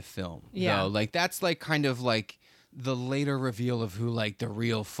later in the film. Yeah, though. Like that's like kind of like the later reveal of who like the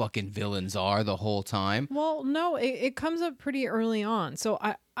real fucking villains are the whole time. Well, no, it comes up pretty early on. So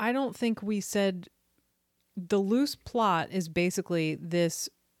I don't think we said the loose plot is basically this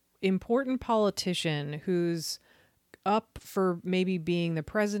important politician who's up for maybe being the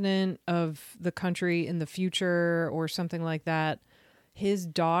president of the country in the future or something like that. His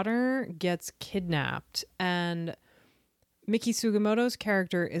daughter gets kidnapped and Miki Sugimoto's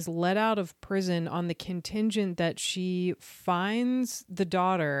character is let out of prison on the contingent that she finds the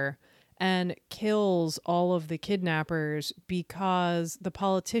daughter and kills all of the kidnappers because the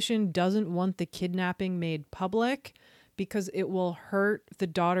politician doesn't want the kidnapping made public because it will hurt the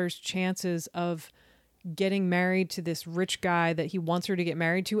daughter's chances of getting married to this rich guy that he wants her to get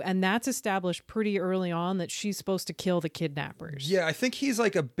married to. And that's established pretty early on that she's supposed to kill the kidnappers. Yeah, I think he's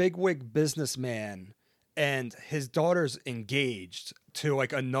like a bigwig businessman and his daughter's engaged to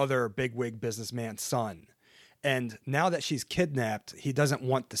like another bigwig businessman's son. And now that she's kidnapped, he doesn't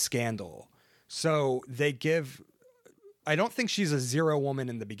want the scandal. So I don't think she's a Zero Woman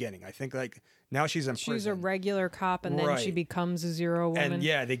in the beginning. I think like now she's in prison. She's a regular cop and then she becomes a Zero Woman. And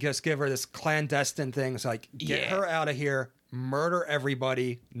yeah, they just give her this clandestine thing. It's like, get her out of here, murder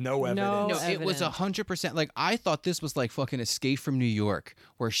everybody, no evidence. No, it was 100%. Like, I thought this was like fucking Escape from New York,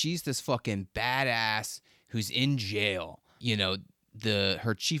 where she's this fucking badass who's in jail. You know,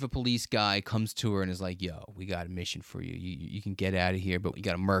 her chief of police guy comes to her and is like, yo, we got a mission for you. You can get out of here, but we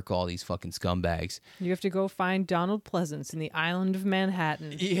got to murk all these fucking scumbags. You have to go find Donald Pleasance in the island of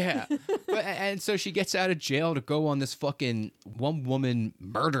Manhattan. Yeah. And so she gets out of jail to go on this fucking one-woman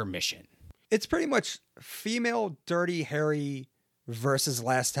murder mission. It's pretty much female Dirty Harry versus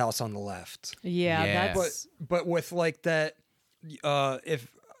Last House on the Left. Yeah. That's... But with like that,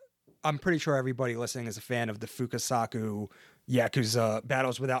 if I'm pretty sure everybody listening is a fan of the Fukasaku Yakuza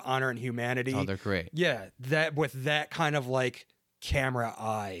Battles Without Honor and Humanity. Oh, they're great. Yeah, that with that kind of like camera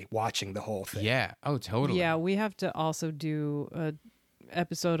eye watching the whole thing. Yeah. Oh, totally. Yeah, we have to also do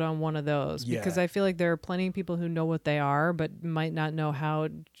episode on one of those, because I feel like there are plenty of people who know what they are but might not know how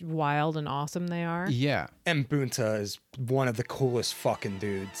wild and awesome they are. Yeah. And Bunta is one of the coolest fucking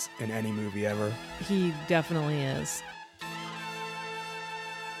dudes in any movie ever. He definitely is.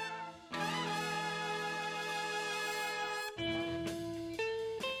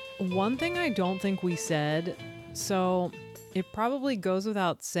 One thing I don't think we said, so it probably goes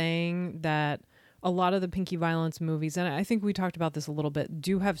without saying that a lot of the Pinky Violence movies, and I think we talked about this a little bit,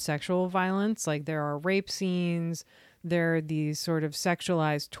 do have sexual violence. Like there are rape scenes, there are these sort of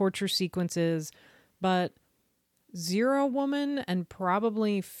sexualized torture sequences, but Zero Woman and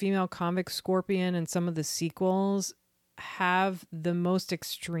probably Female Convict Scorpion and some of the sequels have the most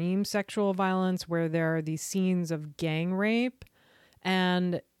extreme sexual violence, where there are these scenes of gang rape.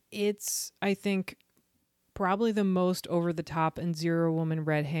 And it's, I think, probably the most over the top in Zero Woman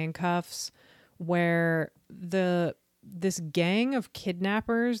Red Handcuffs, where this gang of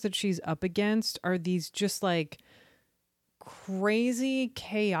kidnappers that she's up against are these just like crazy,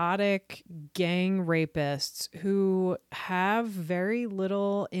 chaotic gang rapists who have very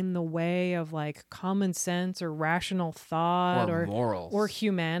little in the way of like common sense or rational thought or morals or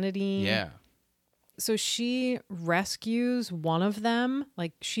humanity. Yeah. So she rescues one of them.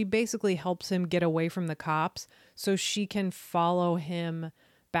 Like she basically helps him get away from the cops so she can follow him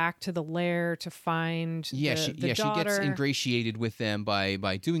back to the lair to find the daughter. She gets ingratiated with them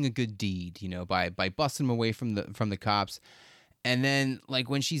by doing a good deed, by busting them away from the cops. And then like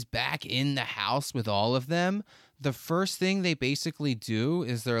when she's back in the house with all of them, the first thing they basically do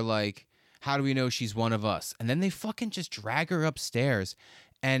is they're like, how do we know she's one of us? And then they fucking just drag her upstairs.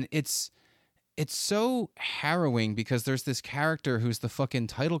 And it's so harrowing because there's this character who's the fucking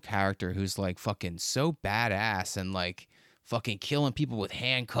title character who's like fucking so badass and like fucking killing people with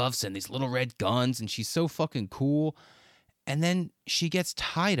handcuffs and these little red guns, and she's so fucking cool. And then she gets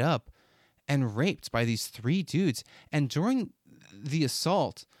tied up and raped by these three dudes. And during the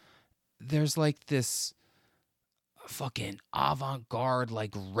assault, there's like this fucking avant-garde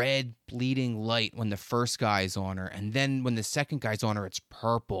like red bleeding light when the first guy's on her, and then when the second guy's on her it's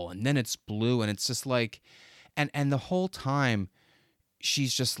purple, and then it's blue, and it's just like and the whole time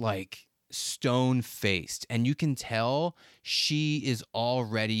she's just like stone-faced, and you can tell she is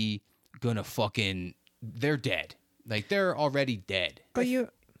already gonna fucking, they're dead. Like they're already dead. But you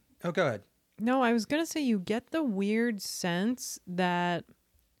Oh, go ahead. No, I was going to say you get the weird sense that,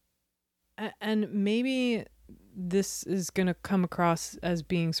 and maybe this is going to come across as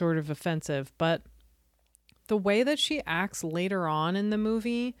being sort of offensive, but the way that she acts later on in the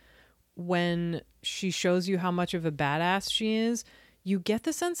movie, when she shows you how much of a badass she is, you get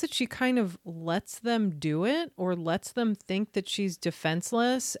the sense that she kind of lets them do it, or lets them think that she's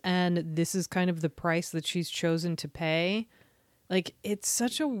defenseless and this is kind of the price that she's chosen to pay. Like, it's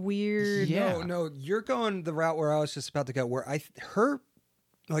such a weird... Yeah. No, you're going the route where I was just about to go, where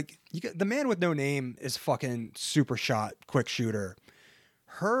the Man with No Name is fucking super shot, quick shooter.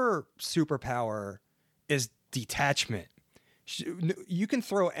 Her superpower is detachment. You can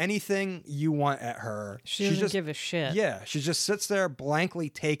throw anything you want at her. She doesn't give a shit. Yeah, she just sits there, blankly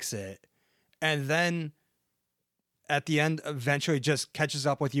takes it, and then at the end eventually just catches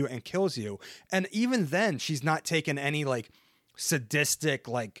up with you and kills you. And even then, she's not taking any like sadistic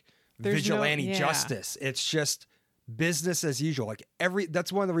like vigilante justice. It's just business as usual. Like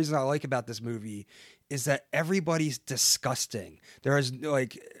that's one of the reasons I like about this movie is that everybody's disgusting. There is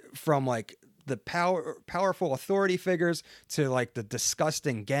like from like the powerful authority figures to like the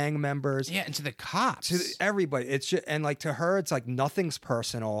disgusting gang members, and to the cops, to everybody. It's just, and like to her, it's like nothing's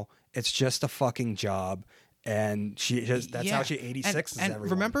personal. It's just a fucking job. And that's how she 86 and everyone.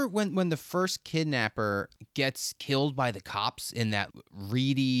 Remember when the first kidnapper gets killed by the cops in that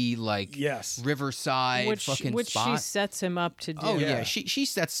reedy like riverside fucking which spot? She sets him up to do. Oh yeah, she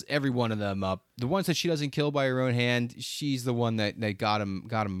sets every one of them up. The ones that she doesn't kill by her own hand, she's the one that got him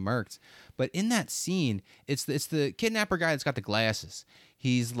murked. But in that scene, it's the kidnapper guy that's got the glasses.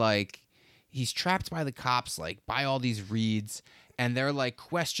 He's trapped by the cops, like by all these reeds, and they're like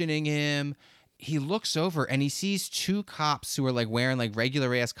questioning him. He looks over and he sees two cops who are like wearing like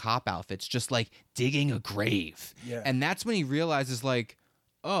regular ass cop outfits, just like digging a grave. Yeah. And that's when he realizes like,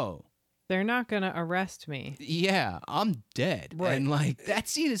 oh, they're not going to arrest me. Yeah, I'm dead. Right. And like that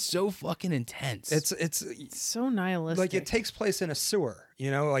scene is so fucking intense. It's so nihilistic. like it takes place in a sewer,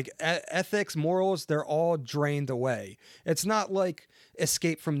 like ethics, morals, they're all drained away. It's not like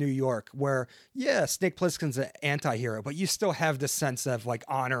Escape from New York where, Snake Plissken's an anti-hero, but you still have this sense of like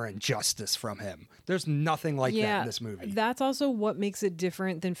honor and justice from him. There's nothing like that in this movie. That's also what makes it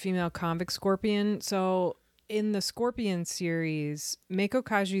different than Female Convict Scorpion. So in the Scorpion series, Meiko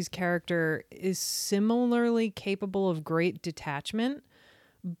Kaji's character is similarly capable of great detachment,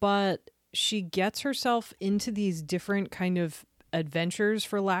 but she gets herself into these different kind of adventures,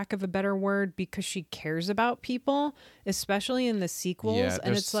 for lack of a better word, because she cares about people, especially in the sequels. Yeah,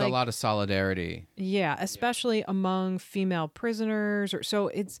 and there's it's like a lot of solidarity. Yeah, especially among female prisoners. So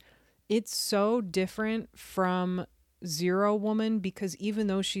it's so different from Zero Woman, because even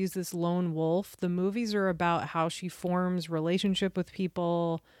though she's this lone wolf, the movies are about how she forms relationship with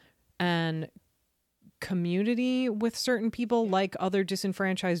people and community with certain people, like other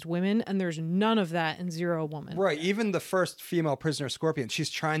disenfranchised women, and there's none of that in Zero Woman. Right. Even the first female prisoner, Scorpion,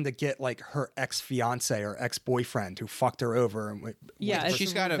 she's trying to get like her ex-fiance or ex-boyfriend who fucked her over. And Yeah,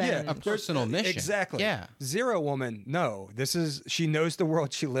 She's got a personal mission. Exactly. Yeah. Zero Woman, no. She knows the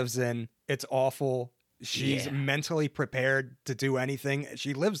world she lives in. It's awful. She's mentally prepared to do anything.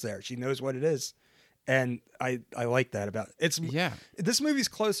 She lives there. She knows what it is. And I like that about it. This movie's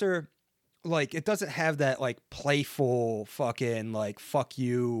closer, like, it doesn't have that like playful fucking like fuck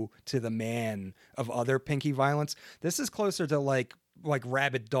you to the man of other Pinky Violence. This is closer to like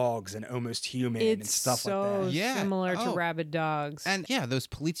Rabid Dogs and Almost Human and stuff like that. It's so similar to Rabid Dogs. And yeah, those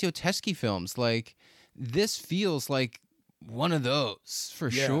Polizio Teschi films, like, this feels like one of those for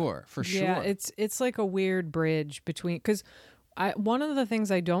sure. Yeah, it's like a weird bridge between, because one of the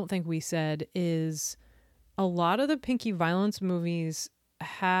things I don't think we said is a lot of the Pinky Violence movies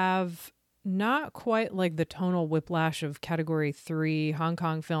have not quite like the tonal whiplash of Category 3 Hong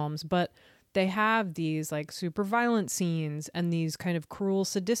Kong films, but they have these like super violent scenes and these kind of cruel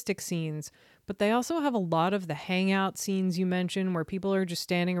sadistic scenes, but they also have a lot of the hangout scenes you mentioned where people are just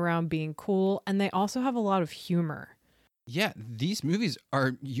standing around being cool, and they also have a lot of humor. Yeah, these movies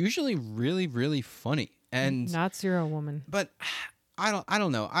are usually really, really funny, and not Zero Woman. But I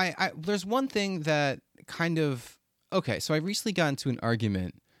don't know. I there's one thing that kind of so I recently got into an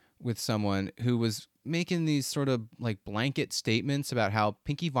argument with someone who was making these sort of like blanket statements about how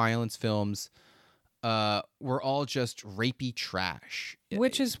Pinky Violence films were all just rapey trash,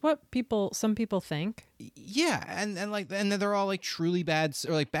 which is what some people think. Yeah, and they're all like truly bad,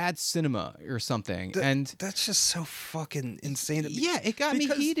 or like bad cinema or something. And that's just so fucking insane. Yeah, it got me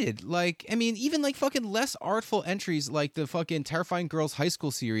heated. Like, I mean, even like fucking less artful entries like the fucking Terrifying Girls High School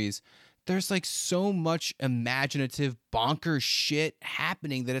series, there's like so much imaginative bonkers shit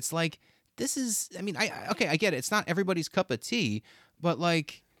happening that it's like, this is, I mean, I get it. It's not everybody's cup of tea, but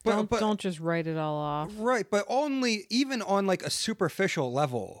like, don't just write it all off. Right, but only even on like a superficial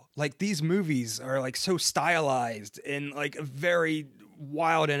level. Like, these movies are like so stylized in like very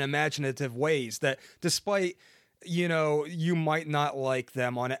wild and imaginative ways that despite, you know, you might not like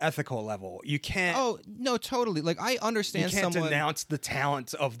them on an ethical level, you can't. Oh no, totally. Like, I understand you can't someone denounce the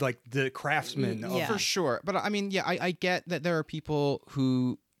talent of like the craftsmen. For sure. But I mean, yeah, I get that there are people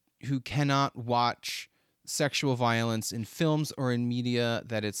who cannot watch sexual violence in films or in media,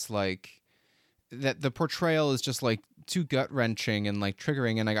 that it's like that the portrayal is just like too gut-wrenching and like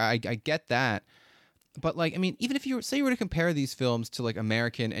triggering, and I get that. But like, I mean, even if you were to compare these films to like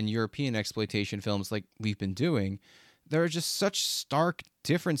American and European exploitation films like we've been doing, there are just such stark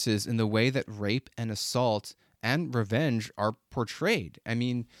differences in the way that rape and assault and revenge are portrayed. I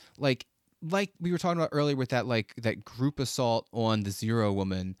mean, like we were talking about earlier with that that group assault on the Zero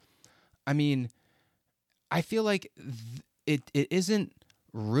Woman. I mean, I feel like it isn't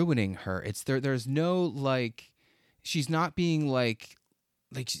ruining her. It's there's no like, she's not being like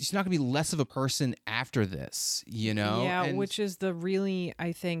she's not gonna be less of a person after this, you know? Yeah, which is the really,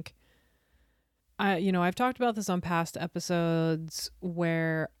 I think, I've talked about this on past episodes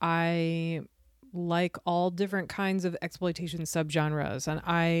where I like all different kinds of exploitation subgenres, and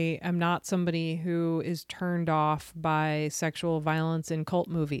I am not somebody who is turned off by sexual violence in cult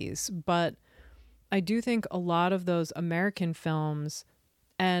movies, but I do think a lot of those American films,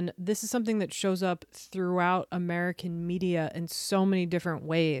 and this is something that shows up throughout American media in so many different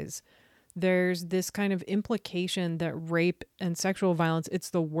ways, there's this kind of implication that rape and sexual violence, it's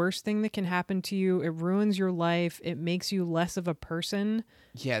the worst thing that can happen to you. It ruins your life. It makes you less of a person.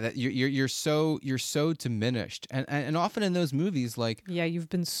 Yeah, that you're so diminished, and often in those movies, like, yeah, you've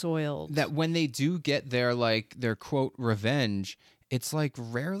been soiled. That when they do get their quote revenge, it's like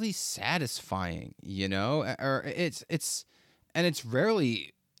rarely satisfying, you know, or it's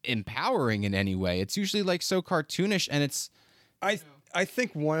rarely empowering in any way. It's usually like so cartoonish, and it's. I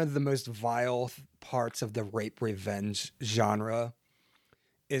think one of the most vile parts of the rape revenge genre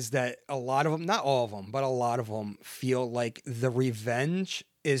is that a lot of them, not all of them, but a lot of them feel like the revenge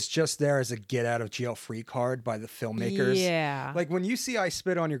is just there as a get out of jail free card by the filmmakers. Yeah. Like when you see I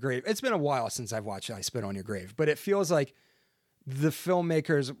Spit on Your Grave, it's been a while since I've watched I Spit on Your Grave, but it feels like the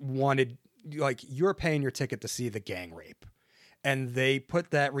filmmakers wanted, like, you're paying your ticket to see the gang rape. And they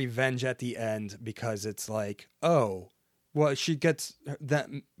put that revenge at the end because it's like, oh, well, she gets that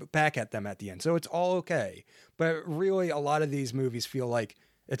back at them at the end. So it's all okay. But really, a lot of these movies feel like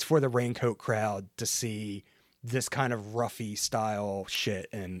it's for the raincoat crowd to see this kind of roughy style shit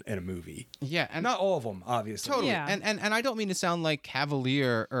in a movie. Yeah, and not all of them, obviously. Totally. Yeah. And I don't mean to sound like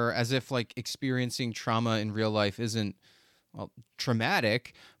cavalier or as if like experiencing trauma in real life isn't, well,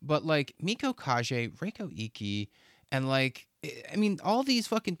 traumatic, but like Miko Kaji, Reiko Iki, and like, I mean, all these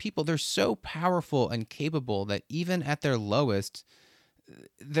fucking people, they're so powerful and capable that even at their lowest,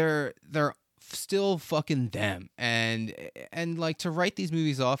 they're still fucking them. And like, to write these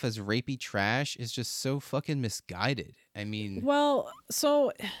movies off as rapey trash is just so fucking misguided. I mean, Well,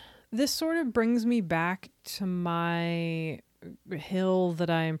 so this sort of brings me back to my hill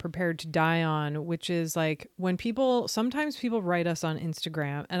that I am prepared to die on, which is like when sometimes people write us on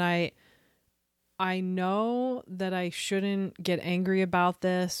Instagram, and I know that I shouldn't get angry about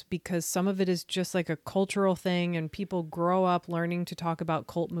this because some of it is just like a cultural thing, and people grow up learning to talk about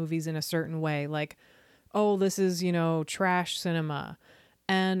cult movies in a certain way. Like, oh, this is, trash cinema.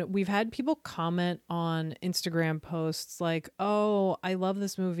 And we've had people comment on Instagram posts like, oh, I love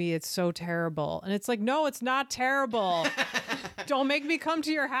this movie. It's so terrible. And it's like, no, it's not terrible. Don't make me come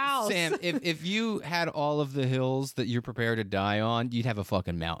to your house. Sam, if you had all of the hills that you're prepared to die on, you'd have a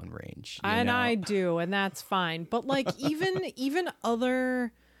fucking mountain range. And I do, and that's fine. But like even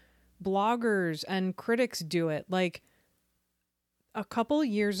other bloggers and critics do it. Like a couple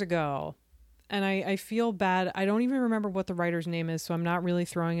years ago, and I feel bad. I don't even remember what the writer's name is, so I'm not really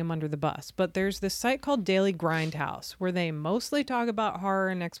throwing him under the bus. But there's this site called Daily Grindhouse where they mostly talk about horror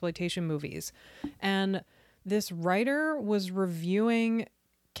and exploitation movies. And this writer was reviewing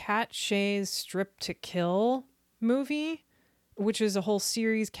Kat Shea's Strip to Kill movie, which is a whole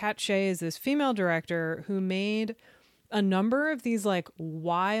series. Kat Shea is this female director who made a number of these like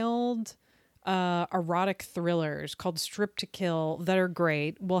wild erotic thrillers called Strip to Kill that are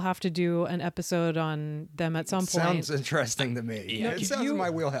great. We'll have to do an episode on them at some point. Sounds interesting to me. Yeah. It sounds in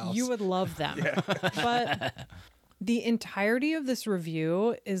my wheelhouse. You would love them. But the entirety of this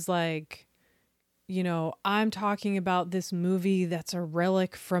review is like, I'm talking about this movie that's a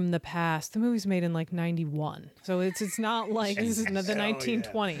relic from the past. The movie's made in like 91. So it's not like this is the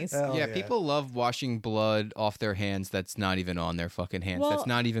 1920s. Yeah, people love washing blood off their hands that's not even on their fucking hands. Well, that's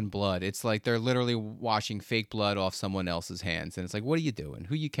not even blood. It's like they're literally washing fake blood off someone else's hands. And it's like, what are you doing?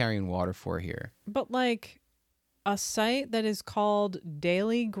 Who are you carrying water for here? But like a site that is called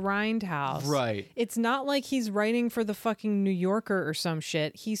Daily Grindhouse. Right. It's not like he's writing for the fucking New Yorker or some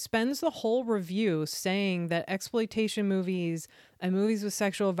shit. He spends the whole review saying that exploitation movies and movies with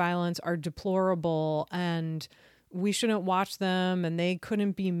sexual violence are deplorable and we shouldn't watch them and they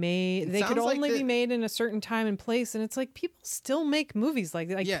couldn't be made. They could only be made in a certain time and place. And it's like people still make movies like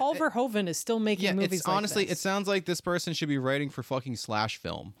that. Like Paul Verhoeven is still making movies like honestly, this. it sounds like this person should be writing for fucking Slash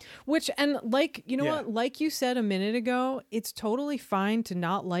Film. Which, and like, what? Like you said a minute ago, it's totally fine to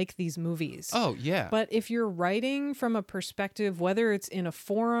not like these movies. Oh, yeah. But if you're writing from a perspective, whether it's in a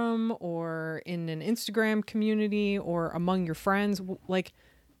forum or in an Instagram community or among your friends, like,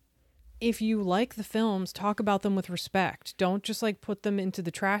 if you like the films, talk about them with respect. Don't just like put them into the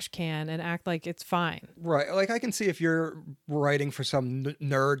trash can and act like it's fine. Right. Like I can see if you're writing for some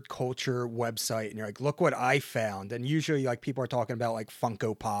nerd culture website and you're like, look what I found. And usually like people are talking about like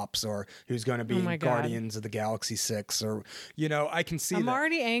Funko Pops or who's going to be in Guardians of the Galaxy 6 or, I can see I'm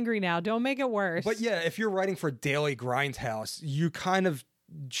already angry now. Don't make it worse. But yeah, if you're writing for Daily Grindhouse, you kind of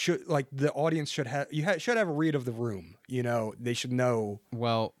should, like the audience should have, should have a read of the room. They should know.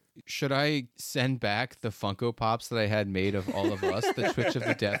 Well, should I send back the Funko Pops that I had made of all of us, the Twitch of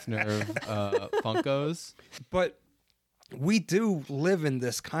the Death Nerve Funkos? But we do live in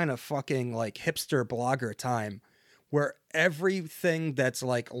this kind of fucking like hipster blogger time where everything that's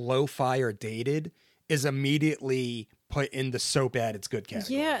like lo-fi or dated is immediately put in the so bad it's good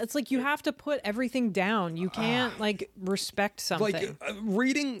category. Yeah, it's like you have to put everything down. You can't like respect something. Like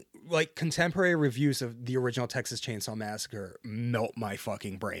reading like contemporary reviews of the original Texas Chainsaw Massacre melt my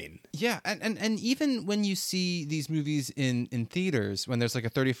fucking brain. Yeah, and even when you see these movies in theaters, when there's like a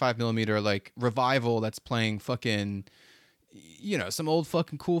 35 millimeter like revival that's playing fucking, some old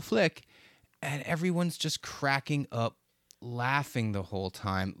fucking cool flick, and everyone's just cracking up, laughing the whole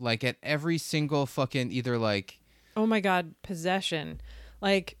time, like at every single fucking either like. Oh my God, Possession.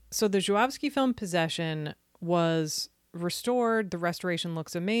 Like, so the Zhuavsky film Possession was restored. The restoration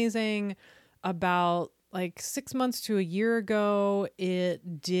looks amazing. About like 6 months to a year ago,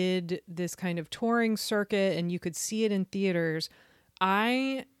 it did this kind of touring circuit and you could see it in theaters.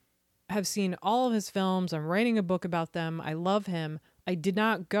 I have seen all of his films. I'm writing a book about them. I love him. I did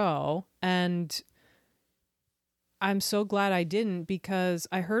not go, and I'm so glad I didn't, because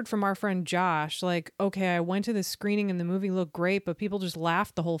I heard from our friend Josh, like, okay, I went to this screening and the movie looked great, but people just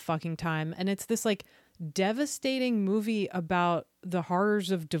laughed the whole fucking time. And it's this like devastating movie about the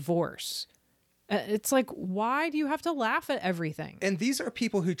horrors of divorce. It's like, why do you have to laugh at everything? And these are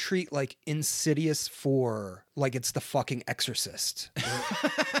people who treat like Insidious 4 like it's the fucking Exorcist.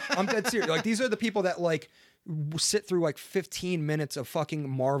 I'm dead serious. Like, these are the people that like sit through like 15 minutes of fucking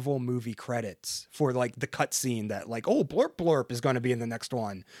Marvel movie credits for like the cutscene that like, oh, Blurp Blurp is going to be in the next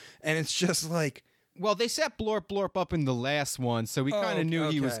one. And it's just like, well, they set Blorp Blorp up in the last one, so we kind of knew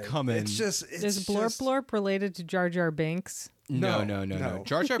he was coming. It's Is Blorp Blorp related to Jar Jar Binks? No.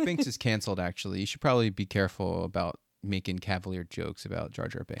 Jar Jar Binks is canceled, actually. You should probably be careful about making cavalier jokes about Jar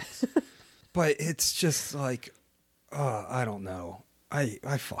Jar Binks. But it's just like, I don't know. I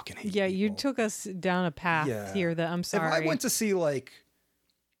fucking hate people. You took us down a path here that I'm sorry. If I went to see like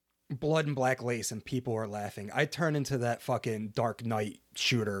Blood and Black Lace and people are laughing, I'd turn into that fucking Dark Knight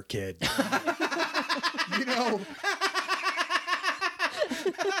shooter kid. You know?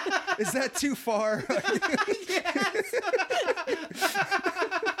 Is that too far?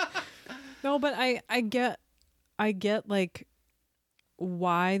 No, but I get like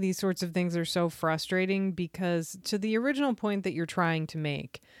why these sorts of things are so frustrating, because to the original point that you're trying to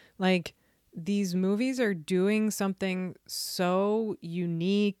make, like, these movies are doing something so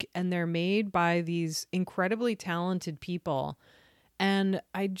unique and they're made by these incredibly talented people. And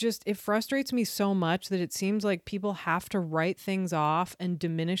it frustrates me so much that it seems like people have to write things off and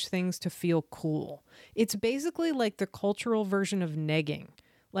diminish things to feel cool. It's basically like the cultural version of negging.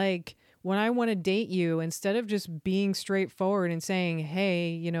 Like, when I want to date you, instead of just being straightforward and saying, hey,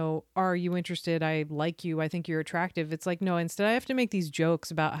 you know, are you interested? I like you. I think you're attractive. It's like, no, instead I have to make these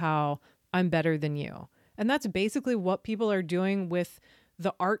jokes about how I'm better than you. And that's basically what people are doing with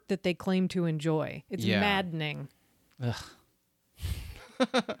the art that they claim to enjoy. It's maddening. Ugh.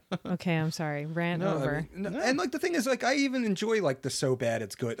 Okay, I'm sorry. Rant over. And like the thing is, like, I even enjoy like the So Bad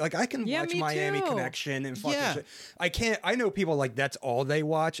It's Good. Like, I can watch Miami Connection and fucking shit. I know people like that's all they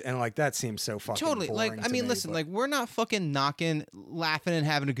watch, and like that seems so fucking totally. boring Like, I mean, listen, like, we're not fucking knocking, laughing, and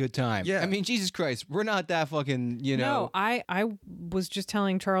having a good time. Yeah. I mean, Jesus Christ, we're not that fucking, you know. No, I was just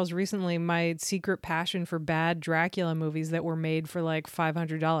telling Charles recently my secret passion for bad Dracula movies that were made for like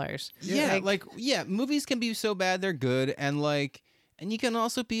 $500. Yeah, movies can be so bad they're good, and like. And you can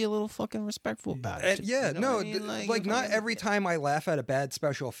also be a little fucking respectful about it. And like not every time I laugh at a bad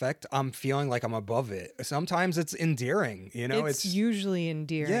special effect, I'm feeling like I'm above it. Sometimes it's endearing, you know? It's usually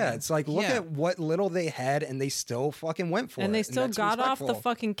endearing. Yeah, it's like, look at what little they had and they still fucking went for it. And they still got off the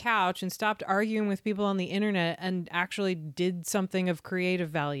fucking couch and stopped arguing with people on the internet and actually did something of creative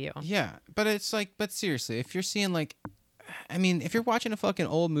value. Yeah, but it's like, but seriously, if you're seeing like, I mean, if you're watching a fucking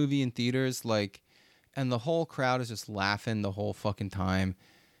old movie in theaters, like, and the whole crowd is just laughing the whole fucking time,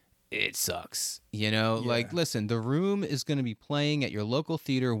 it sucks. You know, like, listen, The Room is going to be playing at your local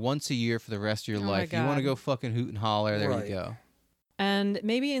theater once a year for the rest of your life. You want to go fucking hoot and holler, there you go. And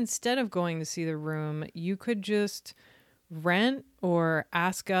maybe instead of going to see The Room, you could just rent or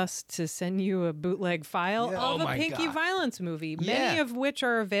ask us to send you a bootleg file of a Pinky Violence movie, many of which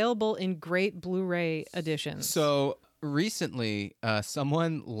are available in great Blu-ray editions. So recently,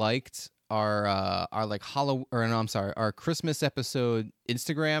 someone liked our like our Christmas episode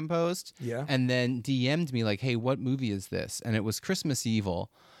Instagram post, and then DM'd me like, hey, what movie is this? And it was Christmas Evil,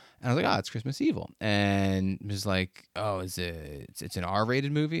 and I was like, oh, it's Christmas Evil, and it was like, oh, it's an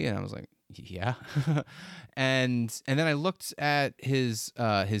R-rated movie? And I was like, yeah. and then I looked at his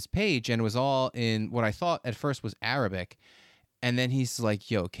page, and it was all in what I thought at first was Arabic. And then he's like,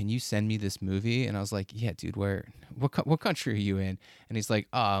 yo, can you send me this movie? And I was like, yeah, dude, what country are you in? And he's like,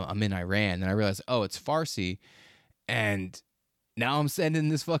 oh, I'm in Iran. And I realized, oh, it's Farsi. And now I'm sending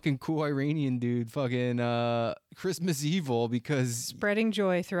this fucking cool Iranian dude fucking Christmas Evil because... Spreading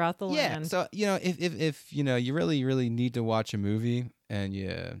joy throughout the land. Yeah, so, you know, if you know, you really, really need to watch a movie and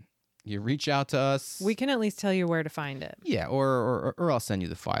you reach out to us. We can at least tell you where to find it. Yeah, or I'll send you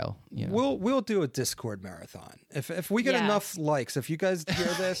the file. You know. We'll do a Discord marathon. If we get enough likes, if you guys hear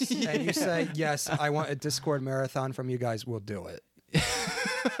this and you say, yes, I want a Discord marathon from you guys, we'll do it.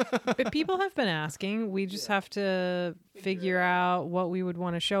 But people have been asking. We just have to figure out what we would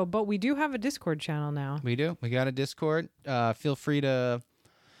want to show. But we do have a Discord channel now. We do. We got a Discord. Feel free to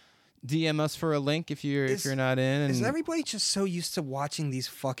DM us for a link if you're not in. And Is everybody just so used to watching these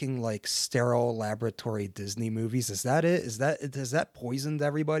fucking like sterile laboratory Disney movies? Is that it? Has that poisoned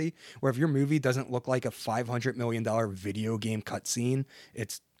everybody? Where if your movie doesn't look like a $500 million video game cutscene,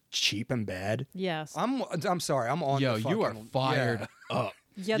 it's cheap and bad. Yes. I'm sorry. I'm on. Yo, the you are fucking- fired yeah. up.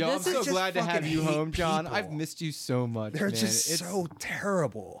 Yeah, Yo, I'm this so is just glad to have fucking you hate home, John. people. I've missed you so much. They're man. just It's- so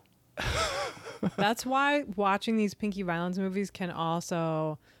terrible. That's why watching these Pinky Violence movies can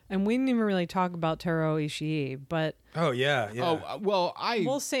also, and we didn't even really talk about Taro Ishii, but Oh yeah. Oh well,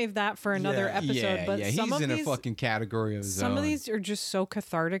 we'll save that for another Yeah. episode. But he's some of in these, a fucking category of his some own. of these are just so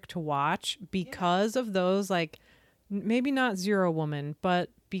cathartic to watch because of those, like maybe not Zero Woman, but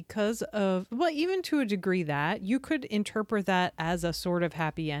because of, well, even to a degree that you could interpret that as a sort of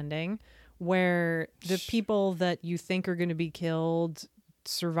happy ending where the people that you think are going to be killed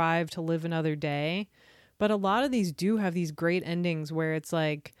survive to live another day. But a lot of these do have these great endings where it's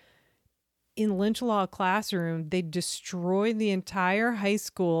like in Lynch Law Classroom, they destroyed the entire high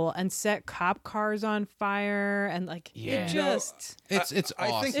school and set cop cars on fire. And like, Yeah. it just, It's I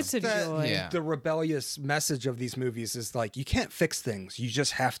awesome. think It's a that joy. Yeah. the rebellious message of these movies is like you can't fix things. You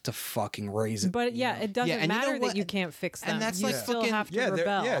just have to fucking raise it. but yeah, it doesn't Yeah, and you know matter what? that you can't fix them. And that's you like still fucking- have to yeah,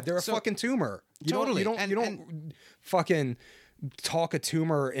 rebel. they're a So- fucking tumor. You Totally. don't you don't fucking talk a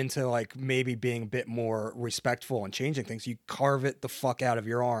tumor into like maybe being a bit more respectful and changing things. You carve it the fuck out of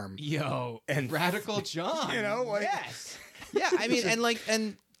your arm. Yo, And- Radical John. You know, like- yes. Yeah, I mean,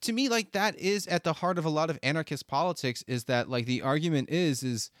 and to me, like that is at the heart of a lot of anarchist politics. Is that like the argument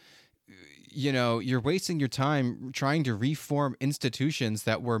is you know, you're wasting your time trying to reform institutions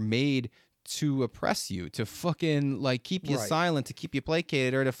that were made to oppress you, to fucking like keep you Right. silent, to keep you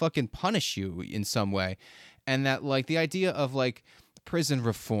placated, or to fucking punish you in some way. And that like the idea of like prison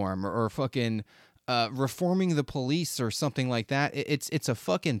reform or fucking reforming the police or something like that, it's a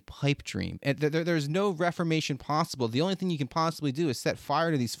fucking pipe dream. And there's no reformation possible. The only thing you can possibly do is set fire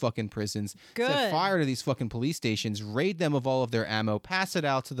to these fucking prisons, set Good. fire to these fucking police stations, raid them of all of their ammo, pass it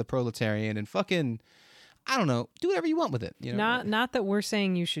out to the proletarian, and fucking, I don't know, do whatever you want with it. You know? Not that we're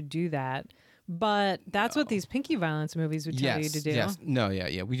saying you should do that, but that's what these Pinky Violence movies would tell you to do. Yes. No,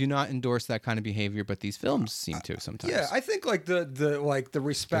 yeah. We do not endorse that kind of behavior, but these films seem to sometimes. Yeah, I think like the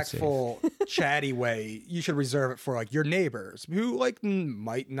respectful, chatty way you should reserve it for like your neighbors who like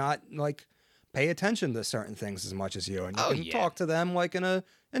might not like pay attention to certain things as much as you, and you Oh, can yeah. talk to them like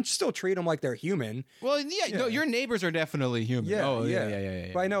and still treat them like they're human. Well, yeah, no, your neighbors are definitely human. Yeah, Oh,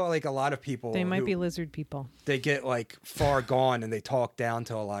 yeah. But I know like a lot of people They might who- be lizard people. they get like far gone and they talk down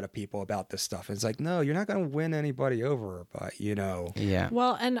to a lot of people about this stuff. It's like, no, you're not going to win anybody over, but you know. Yeah.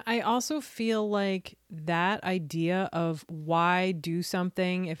 Well, and I also feel like that idea of why do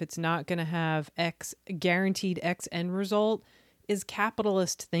something if it's not going to have X guaranteed X end result is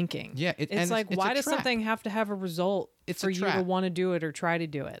capitalist thinking. Yeah, it's like, it's why a does trap. something have to have a result It's for a you to trap. want to do it or try to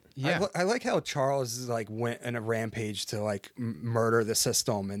do it? Yeah. I like how Charles like went in a rampage to like murder the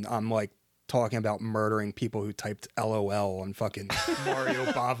system, and I'm like talking about murdering people who typed LOL on fucking Mario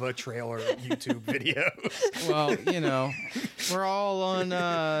Bava trailer YouTube videos. Well, you know, we're all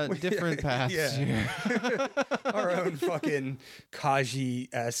on different paths yeah. here. Our own fucking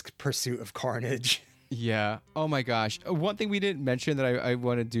Kaji-esque pursuit of carnage. Yeah. Oh my gosh. One thing we didn't mention that I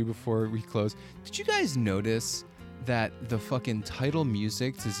want to do before we close. Did you guys notice that the fucking title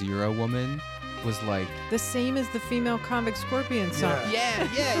music to Zero Woman was like, The same as the female convict scorpion song.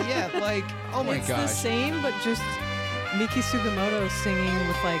 yeah. Like, oh my it's gosh. the same, but just Miki Sugimoto singing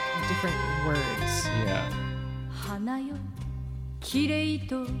with like different words. Yeah. 花よきれい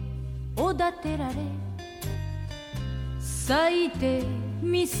とおだてられ咲いて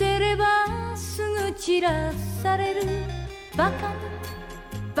みせればすぐ散らされるバカな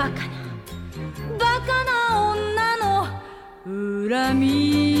バカなバカな女の恨み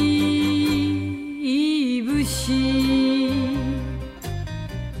節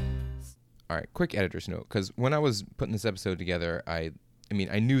All right, quick editor's note, because when I was putting this episode together, I mean,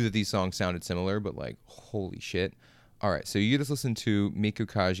 I knew that these songs sounded similar, but like, holy shit. All right, so you just listened to Miku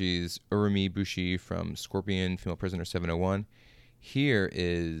Kaji's Urumi Bushi from Scorpion Female Prisoner 701. Here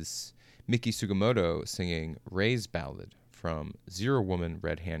is Miki Sugimoto singing Ray's Ballad from Zero Woman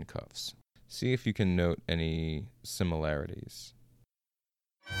Red Handcuffs. See if you can note any similarities.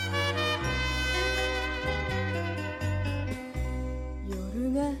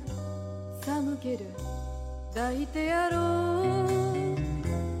 夜が寒けりゃ抱いてやろう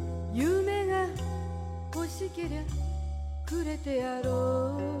夢が欲しけりゃくれてや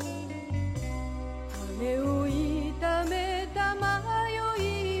ろう羽を痛めた迷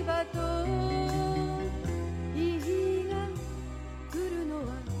い鳩いい日が来るのは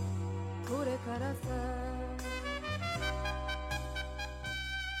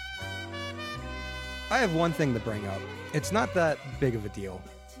I have one thing to bring up. It's not that big of a deal,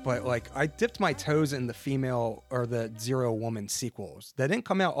 but like I dipped my toes in the female or the Zero Woman sequels. That didn't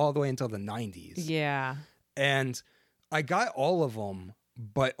come out all the way until the 90s. Yeah. And I got all of them,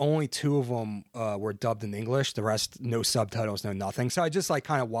 but only 2 of them were dubbed in English. The rest, no subtitles, no nothing. So I just like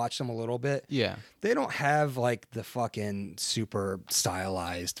kind of watched them a little bit. Yeah. They don't have like the fucking super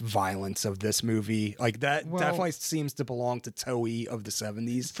stylized violence of this movie. Like that definitely seems to belong to Toei of the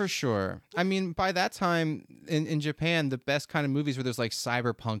 70s. For sure. I mean, by that time in Japan, the best kind of movies were those like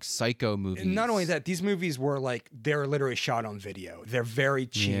cyberpunk psycho movies. And not only that, these movies were like, they're literally shot on video. They're very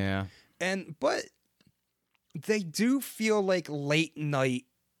cheap. Yeah. But they do feel like late night,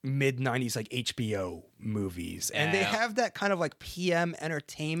 mid 90s, like HBO movies. And they have that kind of like PM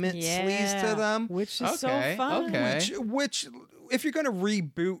entertainment sleaze to them. Which is so Okay, fun. okay. Which, if you're going to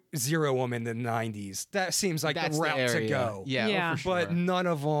reboot Zero Woman in the 90s, that seems like That's the route to area. go. Yeah, Yeah. for sure. But none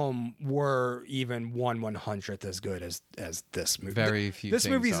of them were even 1/100th as good as this movie. Very few This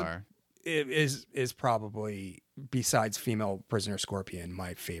things movie are. is probably, besides Female Prisoner Scorpion,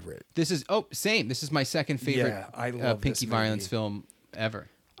 my favorite. This is same. This is my second favorite Yeah, I love Pinky this violence movie. film ever.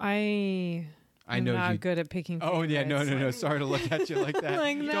 I know not you- good at picking. Oh yeah, no. favorites. Sorry to look at you like that.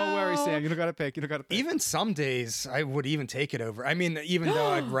 Like, Don't worry, no. Sam. You don't gotta pick. Even some days, I would even take it over. I mean, even though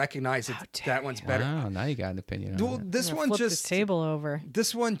I'd recognize it, that one's better. Wow, now you got an opinion on Well, it. this I'm gonna one flip just the table over.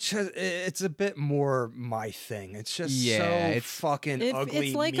 This one, it's a bit more my thing. It's just Yeah, so it's- fucking ugly.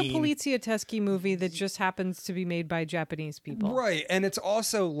 It's like mean. a Polizia Teskey movie that just happens to be made by Japanese people. Right, and it's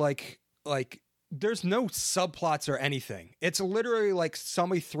also like there's no subplots or anything. It's literally like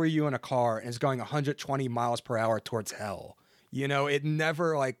somebody threw you in a car and is going 120 miles per hour towards hell. You know, it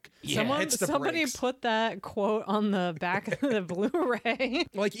never like hits the Somebody brakes. put that quote on the back of the Blu-ray.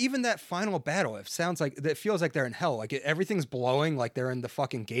 Like even that final battle, it feels like they're in hell. Like everything's blowing, like they're in the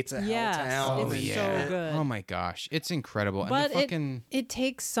fucking gates of Yes, Helltown. it's and so shit. good. Oh my gosh, it's incredible. But and the fucking it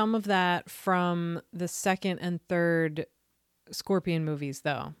takes some of that from the second and third Scorpion movies,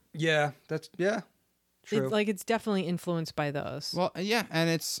 though. Yeah, true. It's definitely influenced by those. well, yeah, and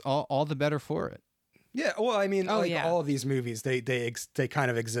it's all the better for it. Yeah, well, I mean, yeah. all of these movies, they kind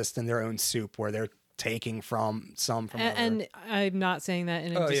of exist in their own soup where they're taking from some from other. And I'm not saying that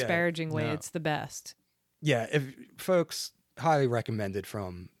in a Oh, yeah. disparaging way. No. It's the best. Yeah, if folks, highly recommended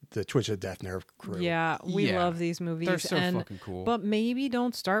from the Twitch of Death Nerve crew. Yeah, we Yeah. love these movies. They're so and, fucking cool. But maybe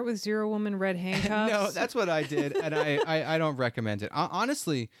don't start with Zero Woman Red Handcuffs. No, that's what I did, and I don't recommend it.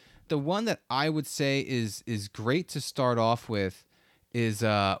 Honestly, the one that I would say is great to start off with is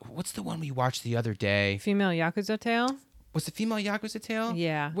what's the one we watched the other day? Female Yakuza Tale. Was it Female Yakuza Tale?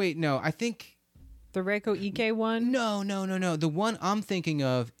 Yeah. Wait, no, I think The Reiko Ike one. no. The one I'm thinking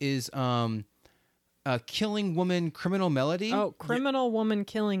of is Killing Woman Criminal Melody. Oh, Criminal Woman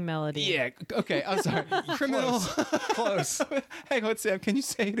Killing Melody. Yeah. Okay. I'm sorry. Criminal. Close. Hang on, Sam. Can you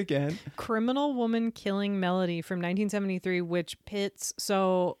say it again? Criminal Woman Killing Melody from 1973, which pits.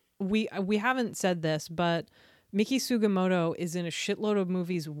 So we haven't said this, but Miki Sugimoto is in a shitload of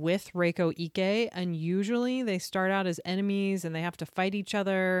movies with Reiko Ike, and usually they start out as enemies and they have to fight each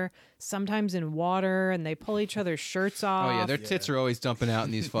other, sometimes in water, and they pull each other's shirts off. Oh yeah, their tits are always dumping out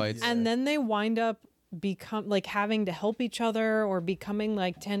in these fights. And then they wind up become like having to help each other or becoming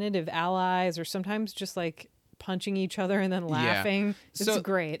like tentative allies, or sometimes just like punching each other and then laughing. It's So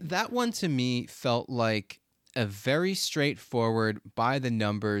great. That one to me felt like a very straightforward, by the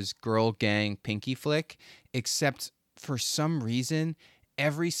numbers girl gang pinky flick, except for some reason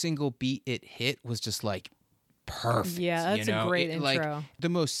every single beat it hit was just like perfect. Yeah, that's you a know? great Like, intro. the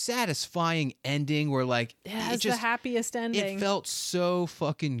most satisfying ending where like It has the happiest ending. it felt so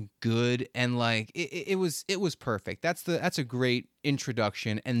fucking good, and like it was perfect. That's a great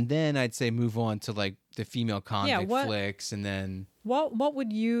introduction, and then I'd say move on to like the female convict what- flicks, and then What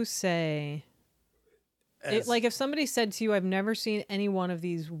would you say? Like if somebody said to you, "I've never seen any one of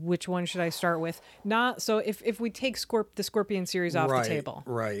these. Which one should I start with?" Not so. If we take the Scorpion series off the table,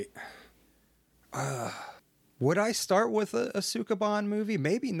 Right. Would I start with a Sukeban movie?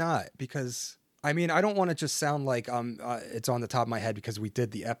 Maybe not, because I mean, I don't want to just sound like it's on the top of my head because we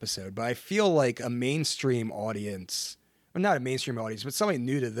did the episode, but I feel like a mainstream audience, well, not a mainstream audience, but somebody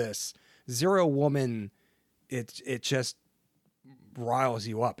new to this, Zero Woman, it just riles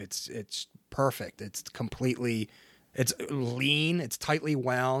you up. It's perfect. It's lean, it's tightly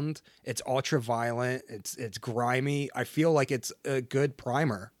wound, it's ultra violent, it's grimy. I feel like it's a good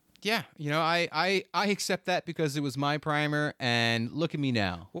primer Yeah, I accept that because it was my primer, and look at me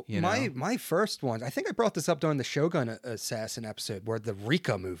now. Well, you my first one, I think I brought this up during the Shogun Assassin episode, were the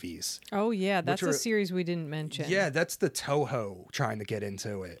Rika movies. Oh yeah, that's Which a are- series we didn't mention. Yeah, that's the Toho trying to get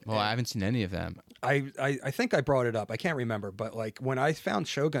into it. Well, I haven't seen any of them. I think I brought it up. I can't remember, but like when I found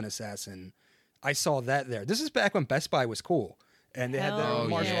Shogun Assassin, I saw that there. This is back when Best Buy was cool, and they had the Hell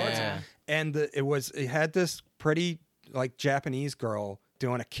martial yeah. arts, and it had this pretty like Japanese girl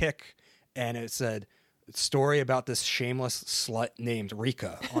doing a kick, and it said story about this shameless slut named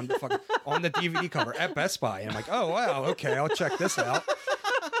Rika on the on the DVD cover at Best Buy, and I'm like, oh wow, okay, I'll check this out.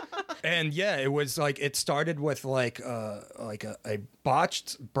 And yeah, it was like it started with like a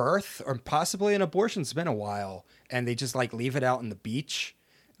botched birth or possibly an abortion. It's been a while, and they just like leave it out on the beach,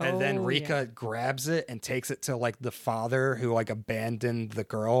 and then Oh, Rika yeah. grabs it and takes it to like the father who like abandoned the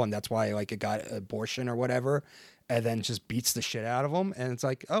girl, and that's why like it got an abortion or whatever, and then just beats the shit out of him. And it's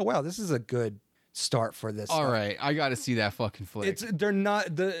like, oh wow, this is a good start for this. All right, I got to see that fucking flick. They're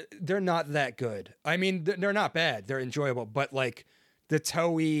not that good. I mean, they're not bad. They're enjoyable, but like the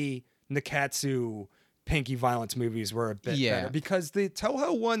Toei Nikatsu Pinky Violence movies were a bit better because the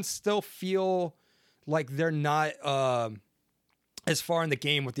Toho ones still feel like they're not as far in the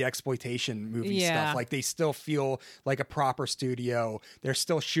game with the exploitation movie stuff. Like they still feel like a proper studio. They're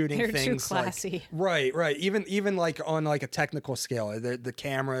still shooting They're too things classy. like right. Even like on like a technical scale, the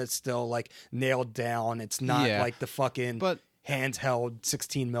camera is still like nailed down. It's not like the fucking But handheld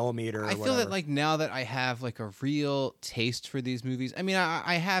 16 millimeter. Or I feel whatever. that like now that I have like a real taste for these movies. I mean,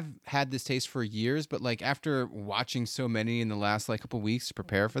 I have had this taste for years, but like after watching so many in the last like couple weeks to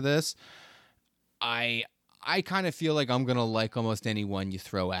prepare for this, I kind of feel like I'm gonna like almost any one you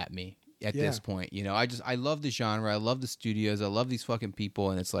throw at me at this point. I love the genre, I love the studios, I love these fucking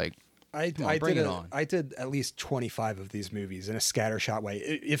people, and it's like bring it on. I did at least 25 of these movies in a scattershot way,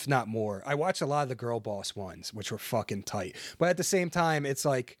 if not more. I watched a lot of the Girl Boss ones, which were fucking tight. But at the same time, it's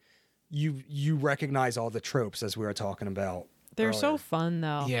like you recognize all the tropes as we were talking about. They're so earlier. fun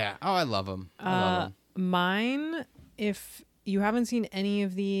though. Yeah. Oh, I love them. I love them. Mine, if you haven't seen any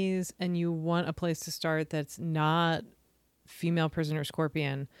of these and you want a place to start that's not Female Prisoner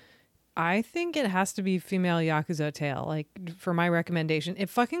Scorpion, I think it has to be Female Yakuza Tale. Like for my recommendation, it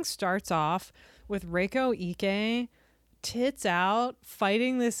fucking starts off with Reiko Ike tits out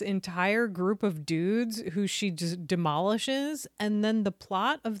fighting this entire group of dudes who she just demolishes. And then the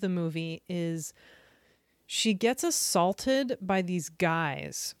plot of the movie is she gets assaulted by these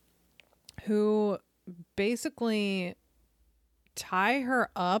guys who basically tie her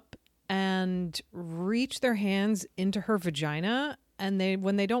up and reach their hands into her vagina, and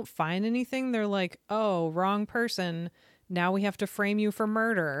when they don't find anything, they're like, oh, wrong person, now we have to frame you for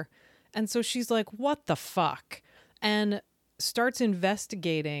murder. And so she's like, what the fuck, and starts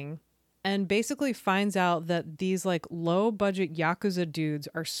investigating and basically finds out that these like low budget Yakuza dudes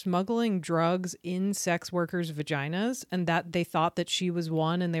are smuggling drugs in sex workers' vaginas, and that they thought that she was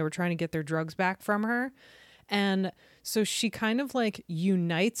one and they were trying to get their drugs back from her. And so she kind of like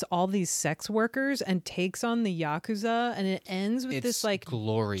unites all these sex workers and takes on the Yakuza, and it ends with this like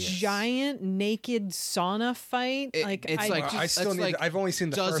glorious giant naked sauna fight. I've only seen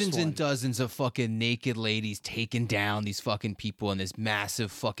the dozens first one. and dozens of fucking naked ladies taking down these fucking people in this massive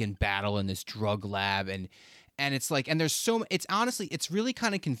fucking battle in this drug lab, and it's like, and it's really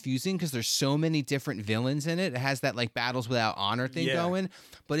kind of confusing because there's so many different villains in it. It has that like battles without honor thing going,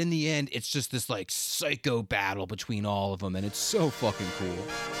 but in the end, it's just this like psycho battle between all of them, and it's so fucking cool.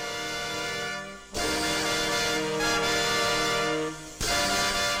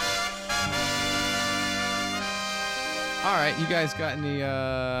 All right, you guys got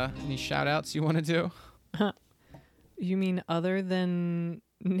any shout outs you want to do? You mean other than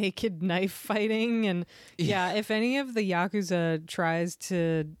naked knife fighting? And yeah, if any of the Yakuza tries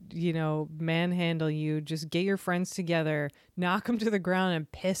to, manhandle you, just get your friends together, knock them to the ground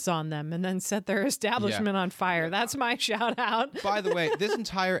and piss on them, and then set their establishment on fire. That's my shout out. By the way, this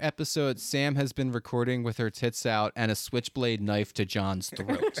entire episode, Sam has been recording with her tits out and a switchblade knife to John's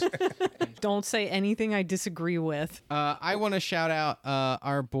throat. Don't say anything I disagree with. I want to shout out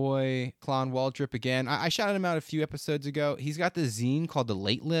our boy Klon Waldrip again. I shouted him out a few episodes ago. He's got the zine called The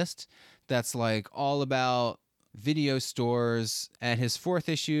Late List that's like all about video stores, and his 4th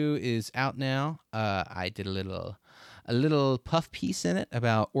issue is out now. I did a little puff piece in it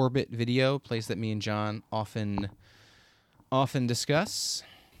about Orbit Video, a place that me and John often discuss.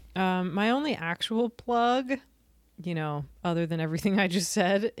 My only actual plug, other than everything I just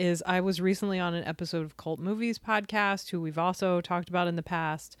said, is I was recently on an episode of Cult Movies Podcast, who we've also talked about in the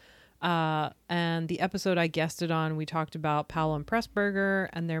past, And the episode I guested on, we talked about Powell and Pressburger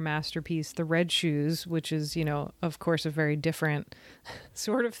and their masterpiece, The Red Shoes, which is, of course, a very different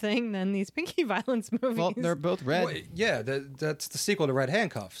sort of thing than these Pinky Violence movies. Well, they're both red. Well, yeah, that's the sequel to Red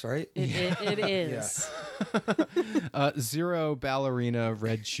Handcuffs, right? It is. Zero ballerina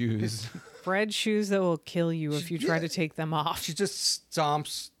red shoes. Red shoes that will kill you if you try to take them off. She just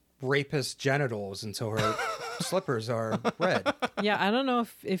stomps rapist genitals until her slippers are red. Yeah, I don't know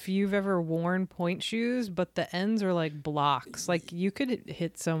if you've ever worn point shoes, but the ends are like blocks. Like you could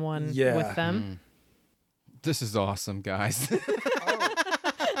hit someone with them. This is awesome, guys.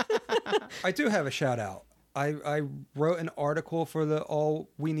 I do have a shout out. I wrote an article for the All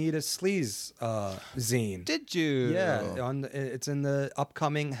We Need Is Sleaze zine. Did you? Yeah, it's in the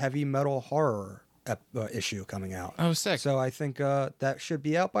upcoming heavy metal horror issue coming out. Oh, sick. So I think that should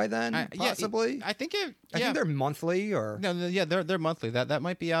be out by then, possibly. Yeah, I think they're monthly or... No, yeah, they're monthly. That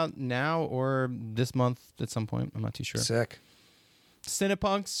might be out now or this month at some point. I'm not too sure. Sick.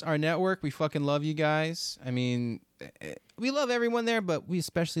 Cinepunks, our network, we fucking love you guys. I mean, we love everyone there, but we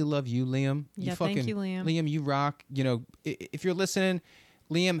especially love you, Liam. Thank you, Liam. Liam, you rock. If you're listening,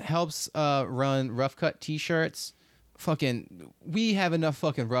 Liam helps run Rough Cut t-shirts. We have enough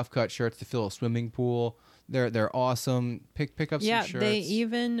fucking Rough Cut shirts to fill a swimming pool. They're awesome. Pick up some shirts. Yeah, they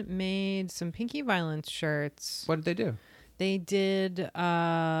even made some Pinky Violence shirts. What did they do? They did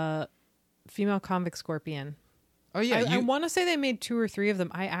Female Convict Scorpion. Oh, yeah. I want to say they made 2 or 3 of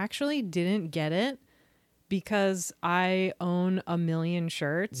them. I actually didn't get it because I own a million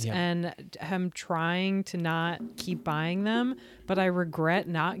shirts and am trying to not keep buying them, but I regret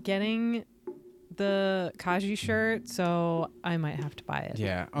not getting the Kaji shirt, so I might have to buy it.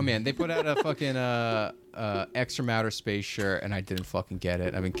 Yeah. Oh, man, they put out a fucking Extra Outer Space shirt, and I didn't fucking get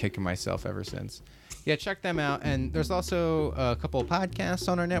it. I've been kicking myself ever since. Yeah, check them out. And there's also a couple of podcasts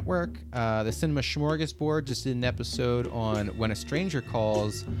on our network. The Cinema Smorgasbord just did an episode on When a Stranger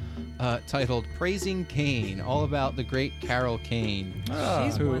Calls titled Praising Kane, all about the great Carol Kane.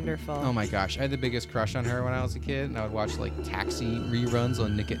 She's wonderful. Oh my gosh, I had the biggest crush on her when I was a kid, and I would watch like Taxi reruns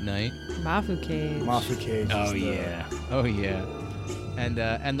on Nick at Night. Mafu Cage. Oh yeah. Oh yeah. And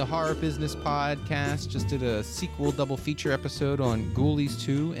the Horror Business Podcast just did a sequel double feature episode on Ghoulies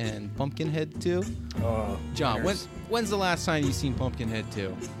 2 and Pumpkinhead 2. Oh, John, when's the last time you seen Pumpkinhead 2?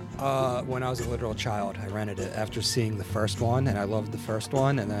 When I was a literal child. I rented it after seeing the first one, and I loved the first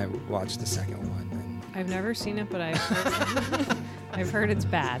one, and then I watched the second one. And I've never seen it, but I've heard it's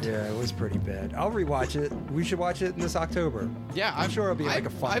bad. yeah, it was pretty bad. I'll rewatch it. We should watch it in this October. Yeah, I'm sure it'll be like a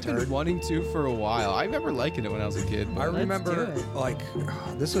fun I've been wanting to for a while. I remember liking it when I was a kid. I But remember, do it.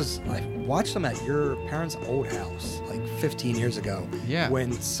 I watched them at your parents' old house like 15 years ago. Yeah.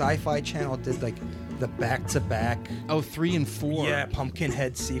 When Sci-Fi Channel did like the back-to-back 3 and 4.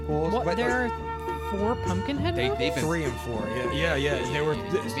 Pumpkinhead sequels. What? But, There like, are 4 Pumpkinhead They've movies? been 3 and 4. Yeah. They were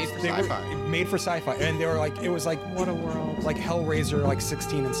made for they were Sci-Fi. made for Sci-Fi, and they were like it was like What a world. like Hellraiser, like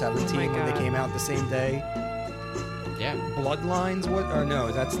 16 and 17 Oh my when they God. came out the same day. Yeah. Bloodlines, what? Or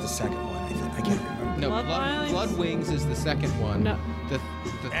no, that's the second one. I can't remember. No, Bloodlines? Blood Wings is the second one. No. The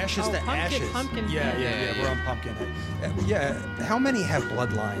Ashes Oh, to Pumpkin- Ashes. Pumpkinhead. Yeah. We're on Pumpkinhead. Yeah. How many have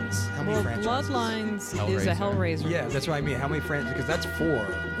Bloodlines? How many Well, franchises? Bloodlines is a Hellraiser. Yeah, that's what I mean. How many franchises? Because that's 4,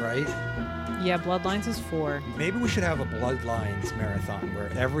 right? Yeah, Bloodlines is 4. Maybe we should have a Bloodlines marathon where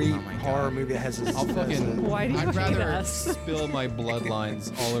every Oh my horror God. movie has I'll fucking. Why do you I'd hate rather us? spill my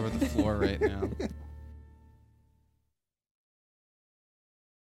bloodlines all over the floor right now.